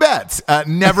Hilton? You bet.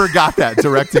 Never got that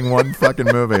directing one fucking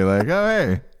movie. Like, oh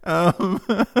hey.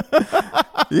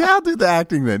 Yeah, I'll do the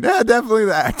acting then. Yeah, definitely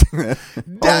the acting then.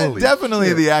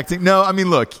 Definitely the acting. No, I mean,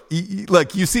 look,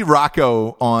 you see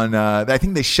Rocco on, I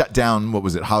think they shut down, what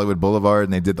was it, Hollywood Boulevard,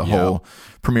 and they did the whole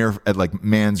premiere at like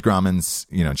Mans Grauman's,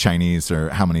 Chinese, or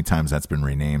how many times that's been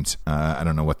renamed. I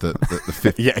don't know what the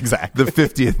 50th, yeah, exactly. The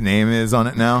 50th name is on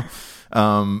it now.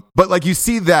 But like you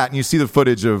see that and you see the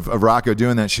footage of Rocco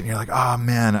doing that shit and you're like, oh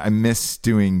man, I miss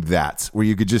doing that, where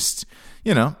you could just,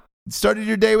 started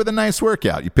your day with a nice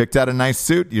workout. You picked out a nice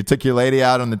suit. You took your lady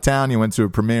out on the town. You went to a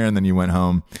premiere and then you went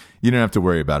home. You didn't have to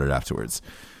worry about it afterwards.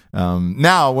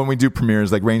 Now when we do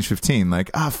premieres like Range 15, like,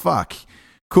 fuck.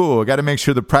 Cool. Got to make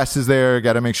sure the press is there.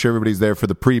 Got to make sure everybody's there for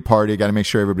the pre-party. Got to make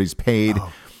sure everybody's paid.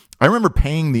 Oh. I remember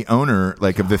paying the owner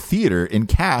of the theater in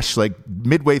cash, like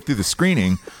midway through the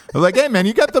screening. I was like, hey man,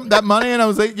 you got that money? And I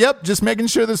was like, yep, just making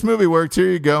sure this movie worked.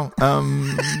 Here you go.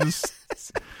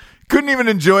 Couldn't even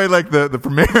enjoy like the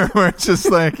premiere where it's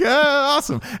just like,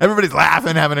 awesome. Everybody's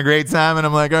laughing, having a great time. And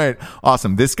I'm like, all right,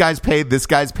 awesome. This guy's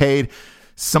paid.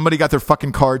 Somebody got their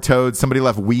fucking car towed. Somebody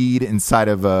left weed inside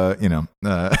of a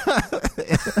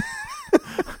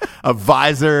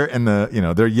visor, and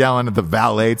they're yelling at the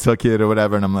valet took it or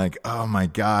whatever. And I'm like, oh my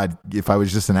God, if I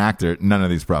was just an actor, none of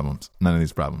these problems.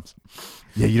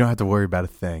 Yeah, you don't have to worry about a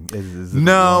thing.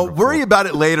 No, wonderful. Worry about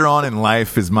it later on in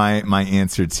life is my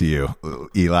answer to you,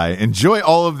 Eli. Enjoy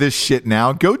all of this shit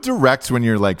now. Go direct when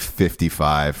you're like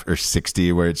 55 or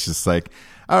 60, where it's just like,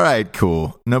 all right,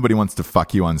 cool. Nobody wants to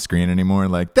fuck you on screen anymore.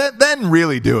 Like that, then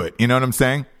really do it. You know what I'm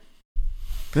saying?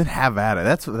 Then have at it.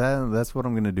 That's what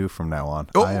I'm going to do from now on.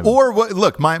 Or what?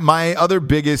 Look, my other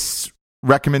biggest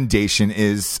recommendation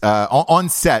is on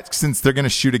set, since they're going to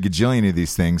shoot a gajillion of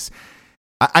these things.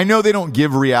 I know they don't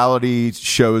give reality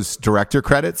shows director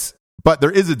credits, but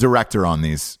there is a director on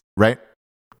these, right?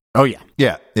 Oh yeah.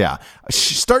 Yeah.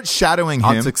 Start shadowing him.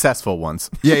 On successful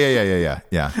ones.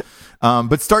 Yeah.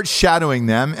 But start shadowing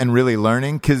them and really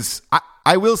learning, because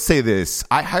I will say this.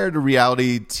 I hired a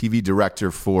reality TV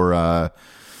director for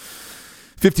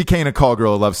 50K and a Call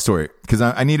Girl, a Love Story, because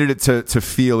I needed it to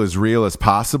feel as real as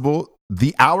possible.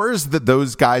 The hours that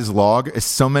those guys log is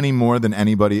so many more than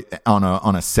anybody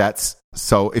on a set.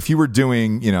 So if you were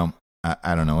doing,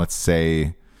 I don't know, let's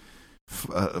say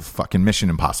fucking Mission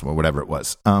Impossible, whatever it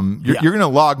was, you're going to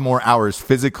log more hours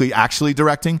physically actually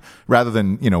directing rather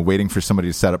than, waiting for somebody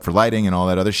to set up for lighting and all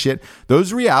that other shit.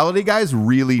 Those reality guys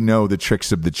really know the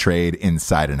tricks of the trade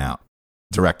inside and out,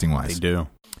 directing wise. They do.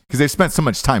 because they've spent so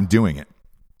much time doing it.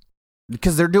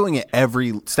 Because they're doing it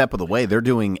every step of the way. They're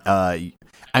doing,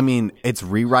 it's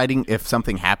rewriting. If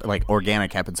something like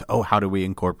organic happens, how do we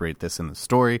incorporate this in the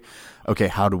story? Okay,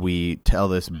 how do we tell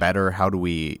this better? How do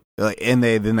we, then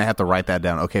they have to write that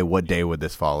down. Okay, what day would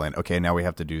this fall in? Okay, now we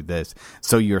have to do this.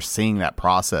 So you're seeing that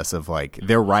process of like,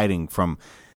 they're writing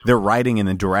and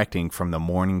then directing from the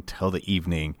morning till the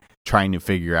evening, trying to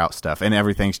figure out stuff, and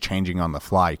everything's changing on the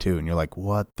fly too. And you're like,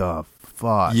 what the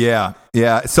fuck? Yeah.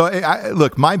 So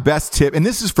look, my best tip, and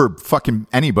this is for fucking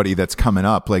anybody that's coming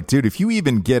up. Like, dude, if you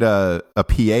even get a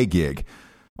PA gig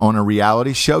on a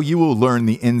reality show, you will learn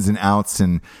the ins and outs.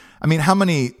 And I mean, how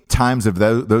many times have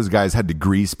those guys had to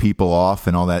grease people off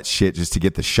and all that shit just to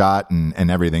get the shot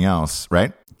and everything else,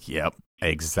 right? Yep.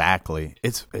 Exactly.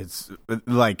 It's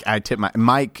like I tip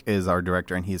Mike is our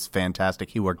director, and he's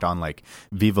fantastic. He worked on like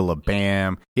Viva La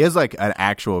Bam. He has like an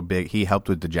actual he helped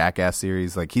with the Jackass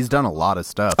series. Like he's done a lot of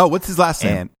stuff. Oh, what's his last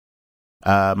name?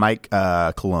 Mike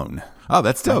Cologne. Oh,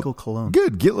 that's dope. Michael Cologne.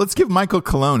 Good. Let's give Michael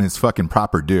Cologne his fucking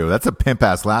proper due. That's a pimp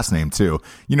ass last name too.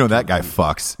 You know that guy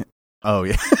fucks. Oh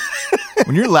yeah.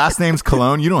 When your last name's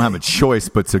Cologne, you don't have a choice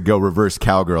but to go reverse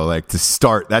cowgirl. Like to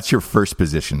start, that's your first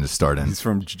position to start in. He's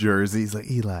from Jersey. He's like,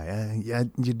 Eli,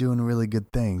 you're doing really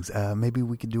good things. Maybe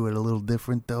we could do it a little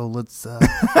different though. Let's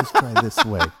try this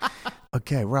way.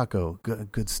 Okay, Rocco,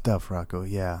 good stuff, Rocco.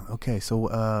 Yeah. Okay,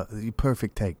 so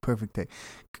perfect take.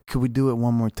 Could we do it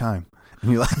one more time?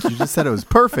 And you're like, you just said it was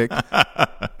perfect.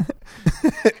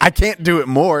 I can't do it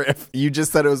more if you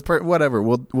just said it was perfect. Whatever,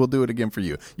 we'll do it again for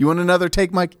you. You want another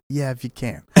take, Mike? Yeah, if you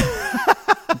can.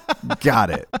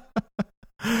 Got it.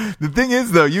 The thing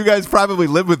is, though, you guys probably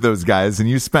live with those guys, and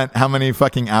you spent how many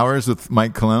fucking hours with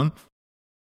Mike Cologne?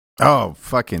 Oh,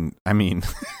 fucking, I mean,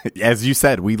 as you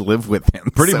said, we live with him.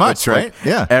 Pretty much, right? Like,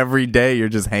 yeah. Every day you're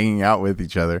just hanging out with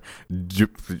each other,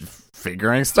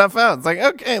 figuring stuff out. It's like,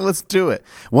 okay, let's do it.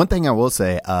 One thing I will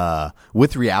say,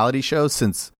 with reality shows,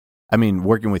 since,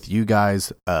 working with you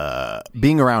guys,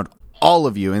 being around all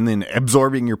of you and then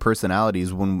absorbing your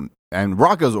personalities and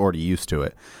Rocco's already used to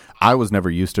it. I was never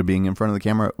used to being in front of the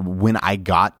camera. When I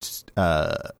got,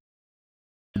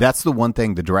 that's the one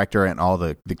thing the director and all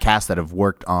the cast that have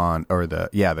worked on,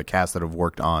 the cast that have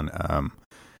worked on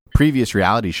previous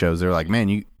reality shows, they're like, man,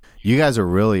 you guys are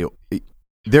really,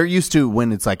 they're used to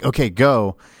when it's like, okay,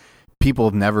 go. People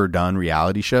have never done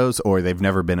reality shows or they've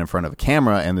never been in front of a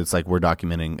camera, and it's like we're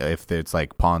documenting if it's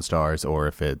like Pawn Stars or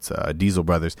if it's Diesel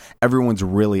Brothers. Everyone's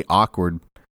really awkward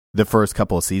the first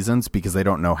couple of seasons because they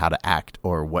don't know how to act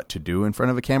or what to do in front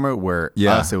of a camera, where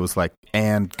us, it was like,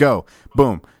 and go,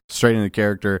 boom, straight into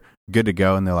character, good to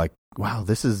go. And they're like, wow,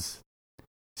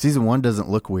 season 1 doesn't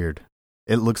look weird.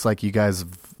 It looks like you guys,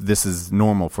 this is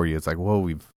normal for you. It's like, whoa,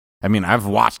 I've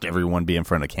watched everyone be in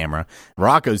front of camera.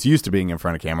 Rocco's used to being in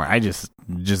front of camera. I just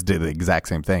did the exact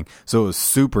same thing. So it was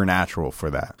super natural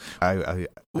for that. I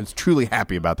was truly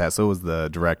happy about that. So was the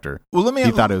director. Well,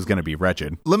 he thought it was going to be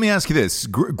wretched. Let me ask you this.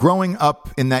 Growing up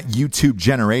in that YouTube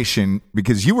generation,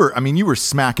 because you were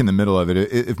smack in the middle of it.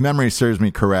 If memory serves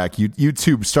me correct,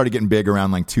 YouTube started getting big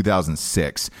around like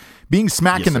 2006. Being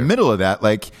smack in the middle of that,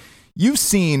 like, you've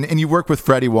seen and you work with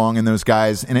Freddie Wong and those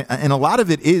guys, and a lot of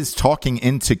it is talking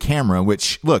into camera,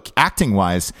 which, look, acting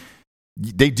wise,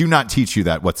 they do not teach you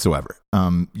that whatsoever.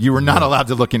 You were not allowed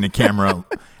to look into camera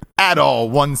at all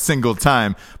one single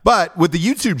time. But with the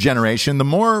YouTube generation, the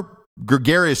more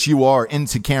gregarious you are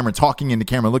into camera, talking into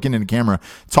camera, looking into camera,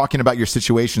 talking about your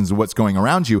situations and what's going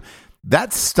around you,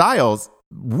 that style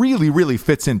really, really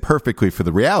fits in perfectly for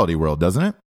the reality world, doesn't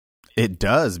it? It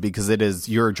does, because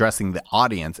you're addressing the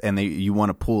audience, and you want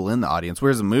to pull in the audience.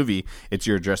 Whereas a movie,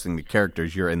 you're addressing the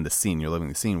characters, you're in the scene, you're living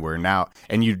the scene. Where now,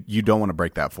 and you don't want to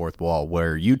break that fourth wall.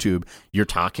 Where YouTube, you're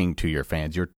talking to your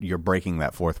fans, you're breaking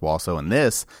that fourth wall. So in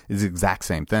this, is the exact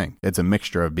same thing. It's a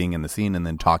mixture of being in the scene and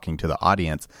then talking to the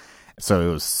audience. So it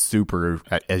was super,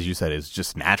 as you said, it's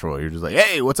just natural. You're just like,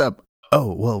 hey, what's up?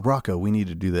 Oh, well, Rocco, we need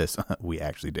to do this. We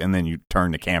actually do. And then you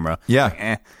turn the camera. Yeah.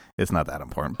 Like, it's not that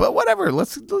important, but whatever.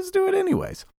 Let's do it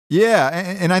anyways. Yeah,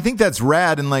 and I think that's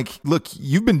rad. And like, look,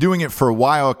 you've been doing it for a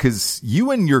while, because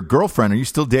you and your girlfriend, are you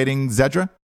still dating Zedra?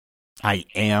 I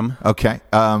am. Okay.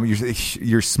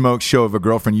 Your smoke show of a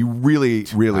girlfriend, you really,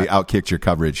 really outkicked your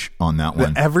coverage on that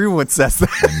one. Everyone says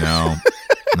that.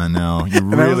 I know. You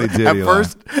really did.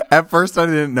 At first, I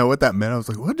didn't know what that meant. I was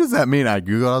like, what does that mean? I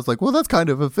Googled. I was like, well, that's kind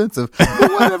of offensive.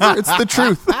 But whatever. It's the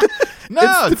truth.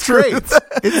 No, it's great.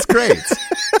 It's great.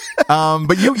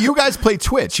 But you guys play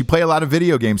Twitch. You play a lot of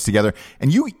video games together,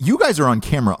 and you guys are on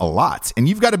camera a lot, and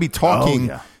you've got to be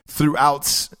talking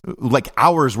throughout like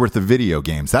hours worth of video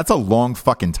games. That's a long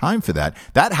fucking time for that.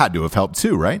 That had to have helped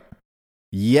too, right?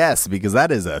 Yes, because that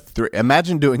is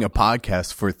imagine doing a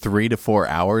podcast for 3 to 4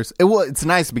 hours. It's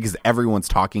nice because everyone's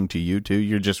talking to you too.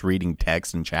 You're just reading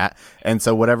text and chat. And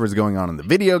so whatever's going on in the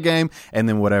video game and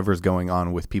then whatever's going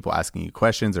on with people asking you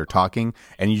questions or talking,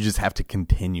 and you just have to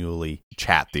continually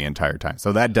chat the entire time.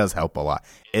 So that does help a lot.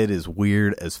 It is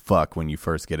weird as fuck when you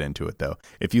first get into it though.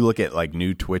 If you look at like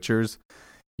new Twitchers,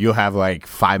 you'll have like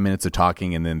 5 minutes of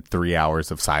talking and then 3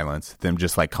 hours of silence, them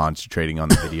just like concentrating on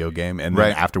the video game. And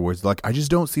then afterwards, like, I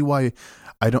just don't see why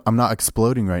I'm not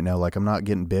exploding right now. Like, I'm not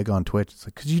getting big on Twitch. It's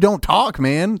like, because you don't talk,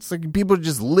 man. It's like people are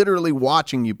just literally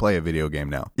watching you play a video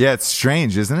game now. Yeah, it's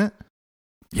strange, isn't it?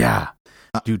 Yeah.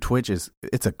 Dude, Twitch it's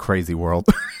a crazy world.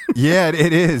 Yeah,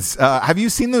 it is. Have you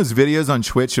seen those videos on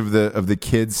Twitch of the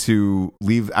kids who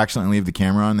accidentally leave the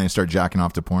camera on and they start jacking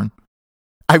off to porn?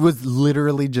 I was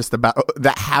literally just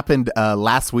that happened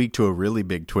last week to a really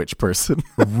big Twitch person.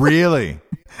 Really?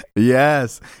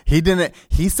 Yes.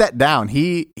 He sat down.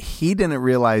 He didn't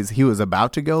realize he was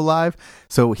about to go live.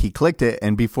 So he clicked it.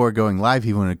 And before going live,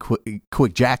 he went a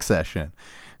quick jack session.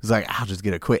 He's like, I'll just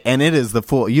get a quick. And it is the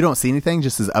full, you don't see anything,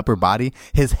 just his upper body,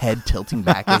 his head tilting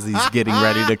back as he's getting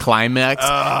ready to climax.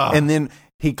 And then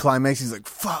he climaxes. He's like,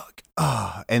 fuck.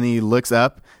 And he looks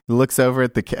up, looks over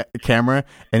at the camera,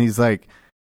 and he's like,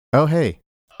 oh, hey.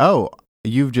 Oh,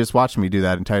 you've just watched me do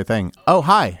that entire thing. Oh,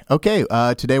 hi. Okay.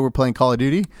 Today we're playing Call of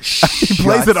Duty. He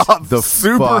plays it off the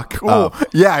super cool. Up.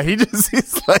 Yeah. He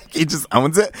just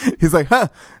owns it. He's like, huh.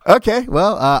 Okay.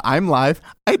 Well, I'm live.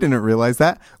 I didn't realize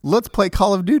that. Let's play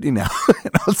Call of Duty now.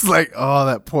 And I was like, oh,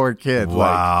 that poor kid.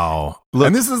 Wow. Like,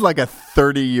 and this is like a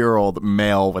 30-year-old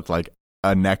male with like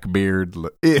a neck beard.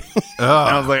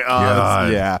 I was like,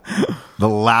 yeah. The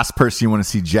last person you want to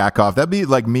see jack off. That'd be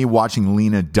like me watching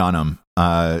Lena Dunham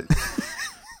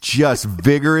just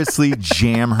vigorously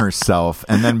jam herself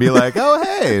and then be like, oh,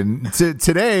 hey,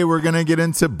 today we're going to get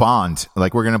into Bond.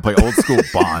 Like, we're going to play old school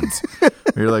Bond.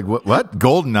 You're like, what?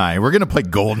 GoldenEye. We're going to play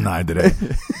GoldenEye today.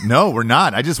 No, we're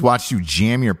not. I just watched you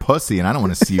jam your pussy and I don't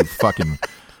want to see you fucking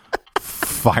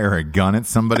fire a gun at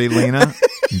somebody, Lena.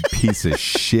 You piece of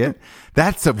shit.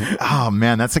 That's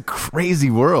a crazy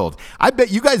world. I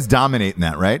bet you guys dominate in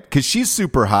that, right? Because she's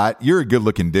super hot. You're a good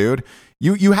looking dude.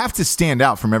 You have to stand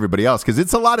out from everybody else because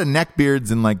it's a lot of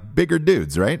neckbeards and like bigger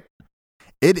dudes, right?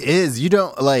 It is. You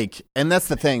don't like, and that's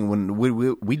the thing. When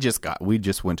we just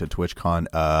went to TwitchCon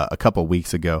a couple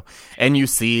weeks ago, and you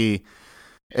see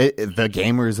the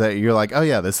gamers that you're like, oh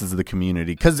yeah, this is the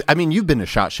community. Because I mean, you've been to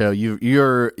SHOT Show,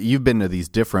 you've been to these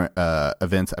different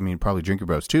events. I mean, probably Drinker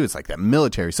Bros too. It's like that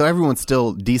military, so everyone's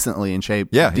still decently in shape.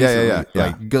 Yeah.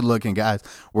 Like good looking guys.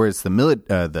 Whereas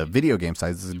the video game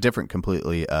side is a different,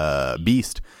 completely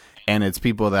beast, and it's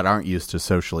people that aren't used to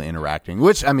socially interacting.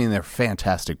 Which I mean, they're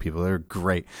fantastic people. They're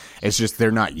great. It's just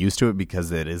they're not used to it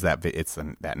because it's that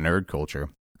nerd culture.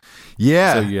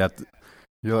 Yeah. So you have to.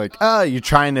 You're like,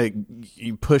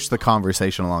 you push the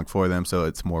conversation along for them so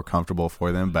it's more comfortable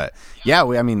for them. But yeah,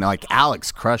 I mean, like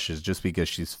Alex crushes just because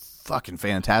she's fucking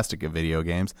fantastic at video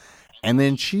games. And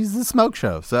then she's the smoke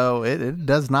show. So it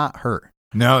does not hurt.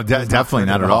 No, definitely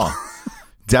not at all.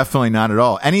 Definitely not at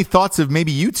all. Any thoughts of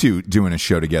maybe you two doing a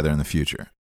show together in the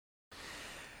future?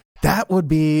 That would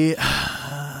be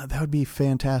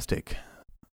fantastic.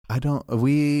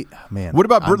 What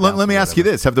about, let me ask you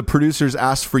this. Have the producers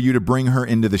asked for you to bring her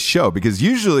into the show? Because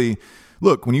usually,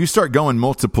 look, when you start going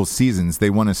multiple seasons, they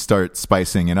want to start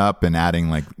spicing it up and adding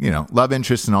like, love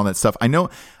interest and all that stuff. I know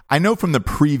from the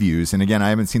previews, and again, I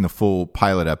haven't seen the full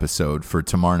pilot episode for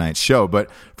tomorrow night's show,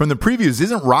 but from the previews,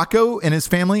 isn't Rocco and his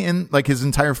family and like his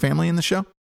entire family in the show?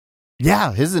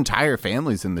 Yeah, his entire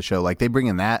family's in the show. Like they bring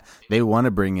in that. They want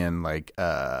to bring in like,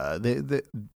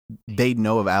 they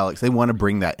know of Alex. They want to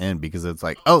bring that in because it's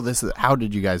like, oh, this is how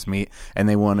did you guys meet? And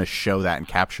they want to show that and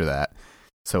capture that.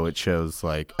 So it shows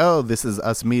like, oh, this is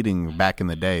us meeting back in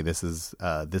the day. This is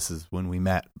when we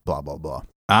met, blah, blah, blah.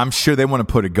 I'm sure they want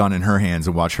to put a gun in her hands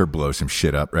and watch her blow some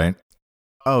shit up, right?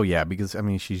 Oh, yeah, because, I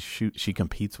mean, she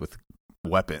competes with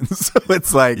weapons. So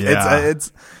it's like,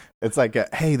 it's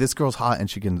like, hey, this girl's hot and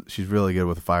she's really good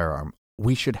with a firearm.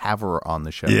 We should have her on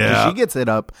the show. Yeah. She gets it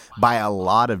up by a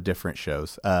lot of different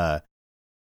shows.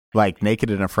 Like Naked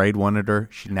and Afraid wanted her.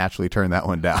 She naturally turned that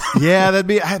one down. Yeah,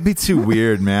 that'd be too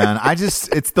weird, man.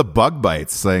 It's the bug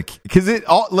bites. Like, cause it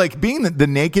all, like being the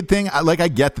naked thing, I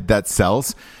get that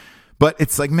sells, but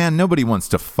it's like, man, nobody wants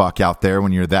to fuck out there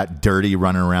when you're that dirty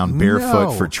running around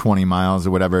barefoot for 20 miles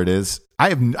or whatever it is. I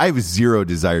have zero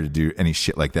desire to do any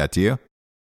shit like that. Do you?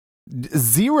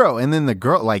 Zero. And then the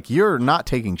girl, like, you're not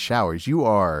taking showers. You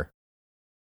are.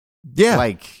 Yeah.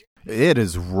 Like, it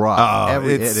is rough.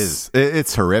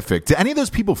 It's horrific. Do any of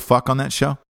those people fuck on that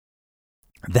show?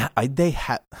 They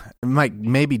had like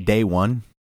maybe day 1.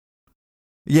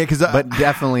 Yeah, but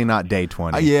definitely not day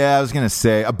 20. Yeah, I was gonna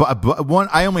say, but one.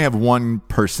 I only have one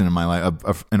person in my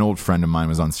life. An old friend of mine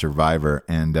was on Survivor,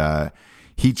 and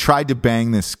he tried to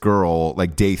bang this girl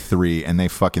like day 3, and they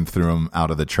fucking threw him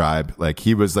out of the tribe. Like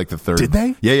he was like the third. Did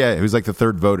they? Yeah. He was like the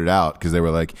third voted out because they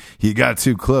were like, he got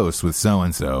too close with so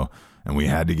and so, and we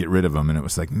had to get rid of him. And it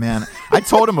was like, man, I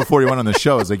told him before he went on the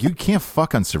show, I was like, you can't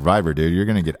fuck on Survivor, dude. You're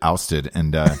gonna get ousted.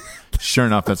 And sure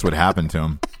enough, that's what happened to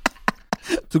him.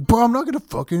 It's like, bro, I'm not gonna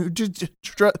fucking just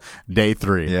day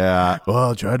 3. Yeah. Well,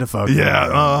 I tried to fuck. Yeah.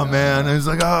 Oh man. It was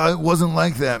like, it wasn't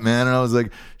like that, man. And I was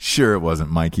like, sure, it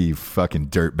wasn't, Mikey. You fucking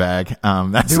dirtbag.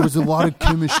 There was a lot of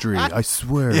chemistry. I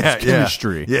swear. Yeah.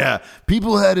 Chemistry. Yeah.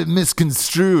 People had it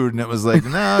misconstrued, and it was like,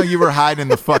 no, you were hiding in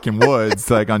the fucking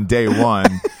woods, like on day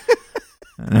 1.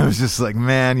 And I was just like,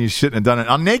 man, you shouldn't have done it.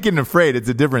 On Naked and Afraid, it's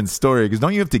a different story because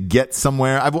don't you have to get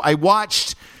somewhere? I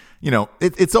watched.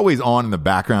 It's always on in the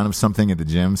background of something at the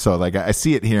gym. So like I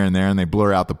see it here and there, and they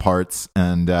blur out the parts,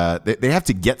 and they have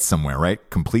to get somewhere, right?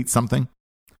 Complete something.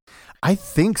 I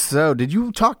think so. Did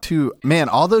you talk to, man,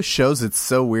 all those shows? It's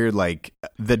so weird. Like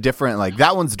the different, like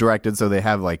that one's directed, so they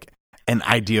have like an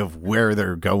idea of where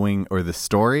they're going or the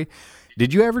story.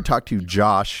 Did you ever talk to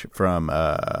Josh from,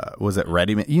 was it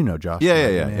Ready Man? You know Josh.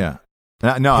 Yeah.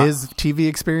 No, his TV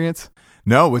experience.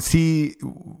 No, was he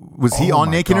on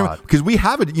Naked? Because we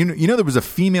have it. There was a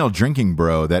female drinking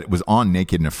bro that was on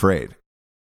Naked and Afraid.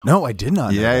 No, I did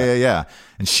not. Yeah.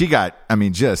 And she got,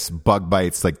 just bug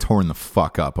bites, like torn the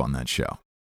fuck up on that show.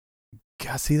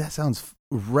 God, see, that sounds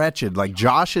wretched. Like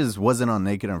Josh's wasn't on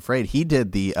Naked and Afraid. He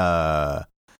did the,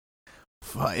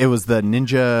 it was the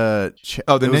Ninja.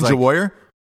 The Ninja Warrior.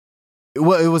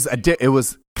 Well, it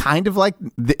was kind of like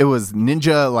it was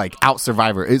Ninja like out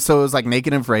Survivor. So it was like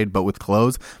Naked and Afraid, but with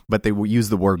clothes. But they used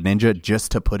the word ninja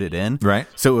just to put it in. Right.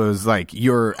 So it was like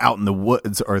you're out in the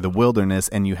woods or the wilderness,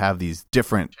 and you have these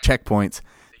different checkpoints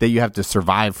that you have to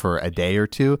survive for a day or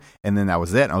two, and then that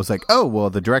was it. And I was like, oh well,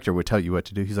 the director would tell you what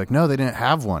to do. He's like, no, they didn't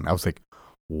have one. I was like,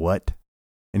 what?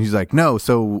 And he's like, no.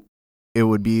 So it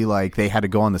would be like they had to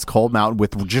go on this cold mountain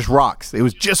with just rocks. It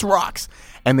was just rocks.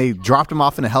 And they dropped him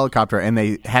off in a helicopter, and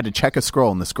they had to check a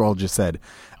scroll, and the scroll just said,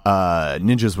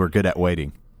 ninjas were good at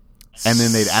waiting. And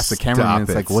then they'd ask the cameraman,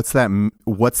 it's like, what's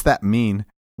that mean?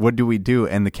 What do we do?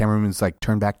 And the cameraman's like,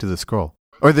 turn back to the scroll.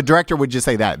 Or the director would just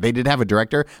say that. They did have a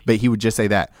director, but he would just say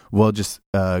that. Well, just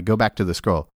go back to the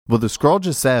scroll. Well, the scroll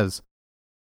just says,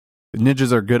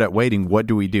 ninjas are good at waiting. What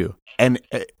do we do? And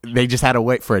they just had to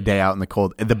wait for a day out in the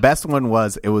cold. The best one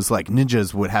was, it was like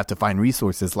ninjas would have to find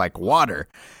resources like water.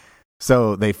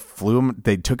 So they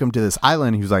took him to this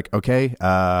island. He was like, okay,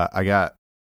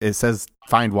 it says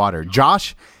find water.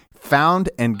 Josh found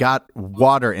and got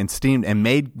water and steamed and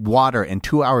made water in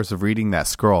 2 hours of reading that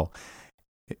scroll.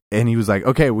 And he was like,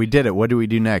 okay, we did it. What do we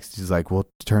do next? He's like, well,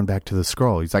 turn back to the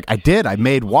scroll. He's like, I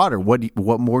made water. What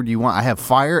more do you want? I have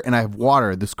fire and I have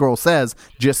water. The scroll says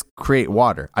just create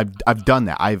water. I've done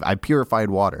that. I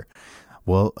purified water.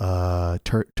 Well,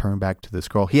 turn back to the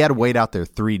scroll. He had to wait out there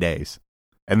 3 days.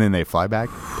 And then they fly back,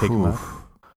 pick him up.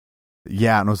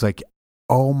 Yeah, and I was like,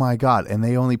 oh my God. And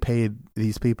they only paid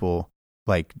these people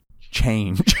like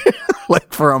change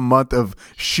like for a month of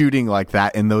shooting like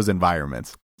that in those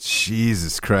environments.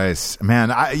 Jesus Christ,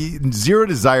 man! Zero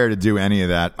desire to do any of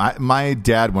that. My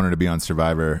dad wanted to be on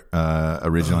Survivor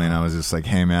originally, and I was just like,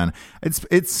 "Hey, man,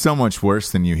 it's so much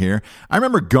worse than you hear." I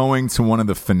remember going to one of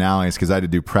the finales because I had to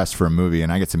do press for a movie,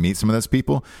 and I get to meet some of those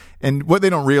people. And what they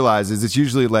don't realize is it's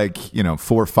usually like 4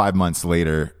 or 5 months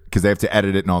later because they have to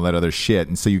edit it and all that other shit,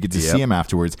 and so you get to see them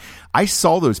afterwards. I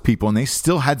saw those people, and they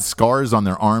still had scars on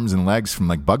their arms and legs from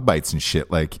like bug bites and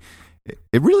shit, like.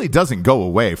 It really doesn't go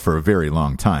away for a very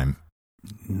long time.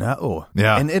 No.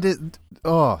 Yeah. And it is,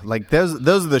 like those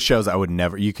are the shows I would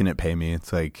never, you couldn't pay me.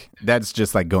 It's like, that's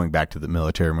just like going back to the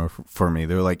military for me.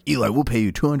 They're like, Eli, we'll pay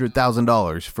you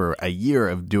 $200,000 for a year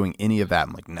of doing any of that.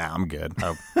 I'm like, nah, I'm good.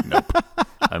 Nope.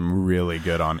 I'm really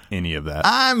good on any of that.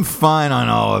 I'm fine on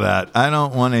all of that. I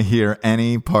don't want to hear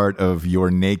any part of your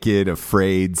naked,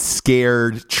 afraid,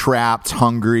 scared, trapped,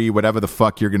 hungry, whatever the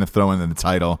fuck you're going to throw into the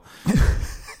title.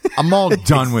 I'm all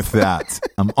done with that.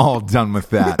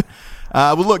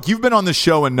 Well, look, you've been on the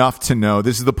show enough to know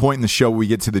this is the point in the show where we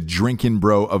get to the drinking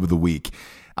bro of the week.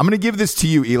 I'm going to give this to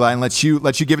you, Eli, and let you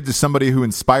give it to somebody who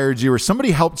inspired you or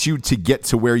somebody helped you to get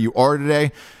to where you are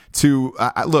today. To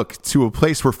to a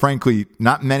place where, frankly,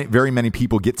 not very many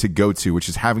people get to go to, which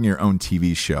is having your own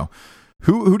TV show.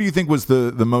 Who do you think was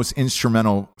the most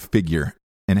instrumental figure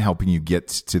in helping you get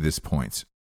to this point?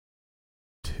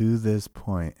 To this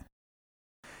point.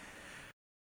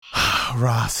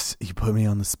 Ross, you put me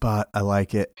on the spot. I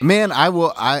like it. Man, I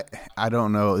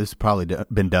don't know. This has probably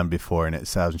been done before and it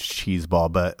sounds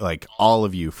cheeseball, but like all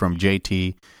of you from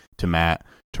JT to Matt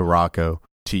to Rocco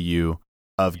to you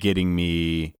of getting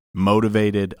me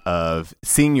motivated, of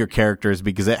seeing your characters,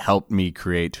 because it helped me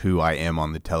create who I am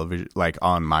on the television, like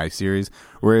on my series.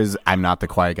 Whereas I'm not the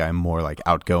quiet guy. I'm more like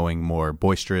outgoing, more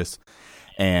boisterous.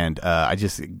 And I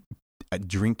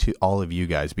drink to all of you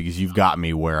guys because you've got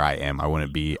me where I am. I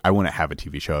wouldn't have a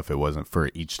TV show if it wasn't for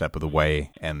each step of the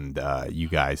way and you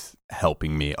guys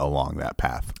helping me along that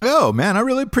path. Oh man, I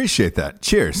really appreciate that.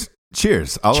 Cheers.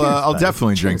 I'll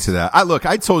definitely drink to that.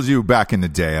 I told you back in the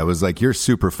day, I was like, you're a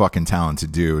super fucking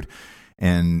talented dude.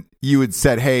 And you had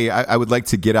said, hey, I would like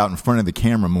to get out in front of the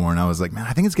camera more. And I was like, man,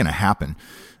 I think it's going to happen.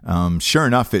 Sure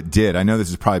enough, it did. I know this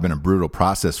has probably been a brutal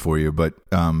process for you, but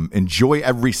enjoy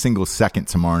every single second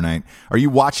tomorrow night. Are you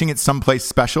watching it someplace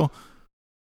special?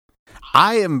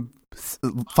 I am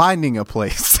finding a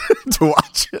place to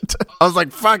watch it. I was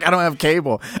like, fuck, I don't have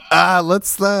cable.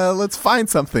 Let's find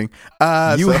something.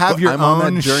 You have your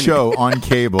own show on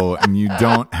cable and you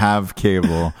don't have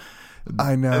cable.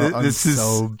 I know.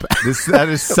 That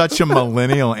is such a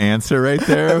millennial answer right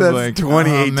there. That's like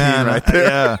 2018 right there.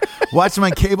 Yeah. Watch my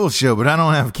cable show, but I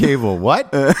don't have cable.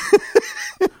 What?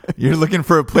 You're looking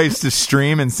for a place to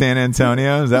stream in San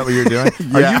Antonio? Is that what you're doing?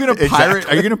 Yeah, are you gonna pirate?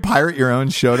 Are you gonna pirate your own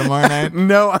show tomorrow night?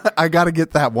 No, I got to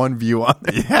get that one view on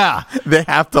it. Yeah, they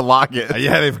have to log it.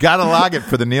 Yeah, they've got to log it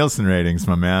for the Nielsen ratings,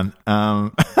 my man.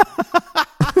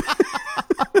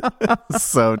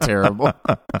 So terrible.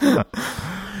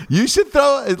 You should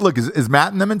look, is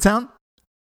Matt and them in town?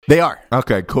 They are.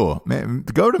 Okay, cool. Man,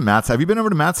 go to Matt's. Have you been over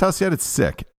to Matt's house yet? It's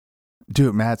sick.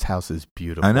 Dude, Matt's house is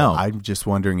beautiful. I know. I'm just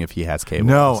wondering if he has cable.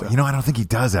 No, I don't think he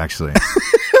does, actually.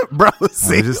 Bro, I was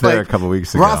just there a couple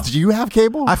weeks ago. Ross, do you have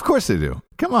cable? Of course I do.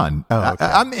 Come on. Oh, okay.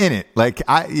 I'm in it. Like,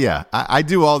 I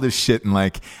do all this shit, and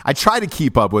like, I try to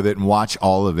keep up with it and watch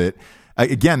all of it.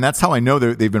 Again, that's how I know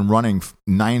they've been running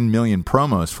 9 million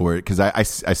promos for it, because I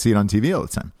see it on TV all the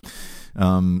time.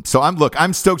 So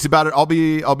I'm stoked about it. I'll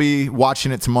be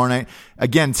watching it tomorrow night.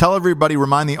 Again, tell everybody,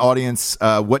 remind the audience,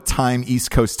 what time,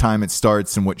 East Coast time, it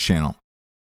starts and what channel.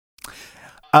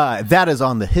 That is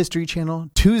on the History Channel,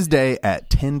 Tuesday at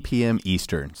 10 p.m.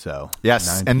 Eastern. So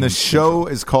yes, and the show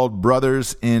is called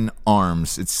Brothers in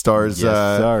Arms. It stars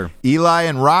Eli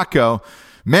and Rocco.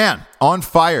 Man, on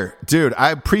fire, dude!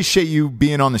 I appreciate you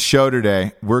being on the show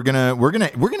today. We're gonna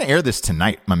air this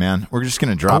tonight, my man. We're just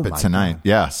gonna drop it tonight. God.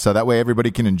 Yeah, so that way everybody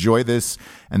can enjoy this,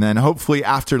 and then hopefully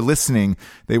after listening,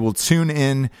 they will tune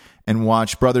in and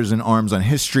watch Brothers in Arms on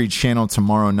History Channel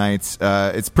tomorrow night.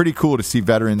 It's pretty cool to see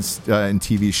veterans in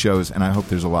TV shows, and I hope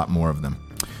there's a lot more of them.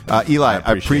 Eli,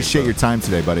 I appreciate your time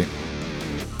today, buddy.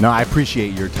 No, I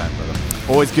appreciate your time, brother.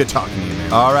 Always good talking to you,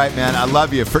 man. All right, man. I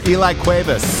love you. For Eli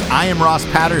Cuevas, I am Ross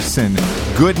Patterson.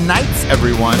 Good night,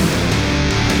 everyone.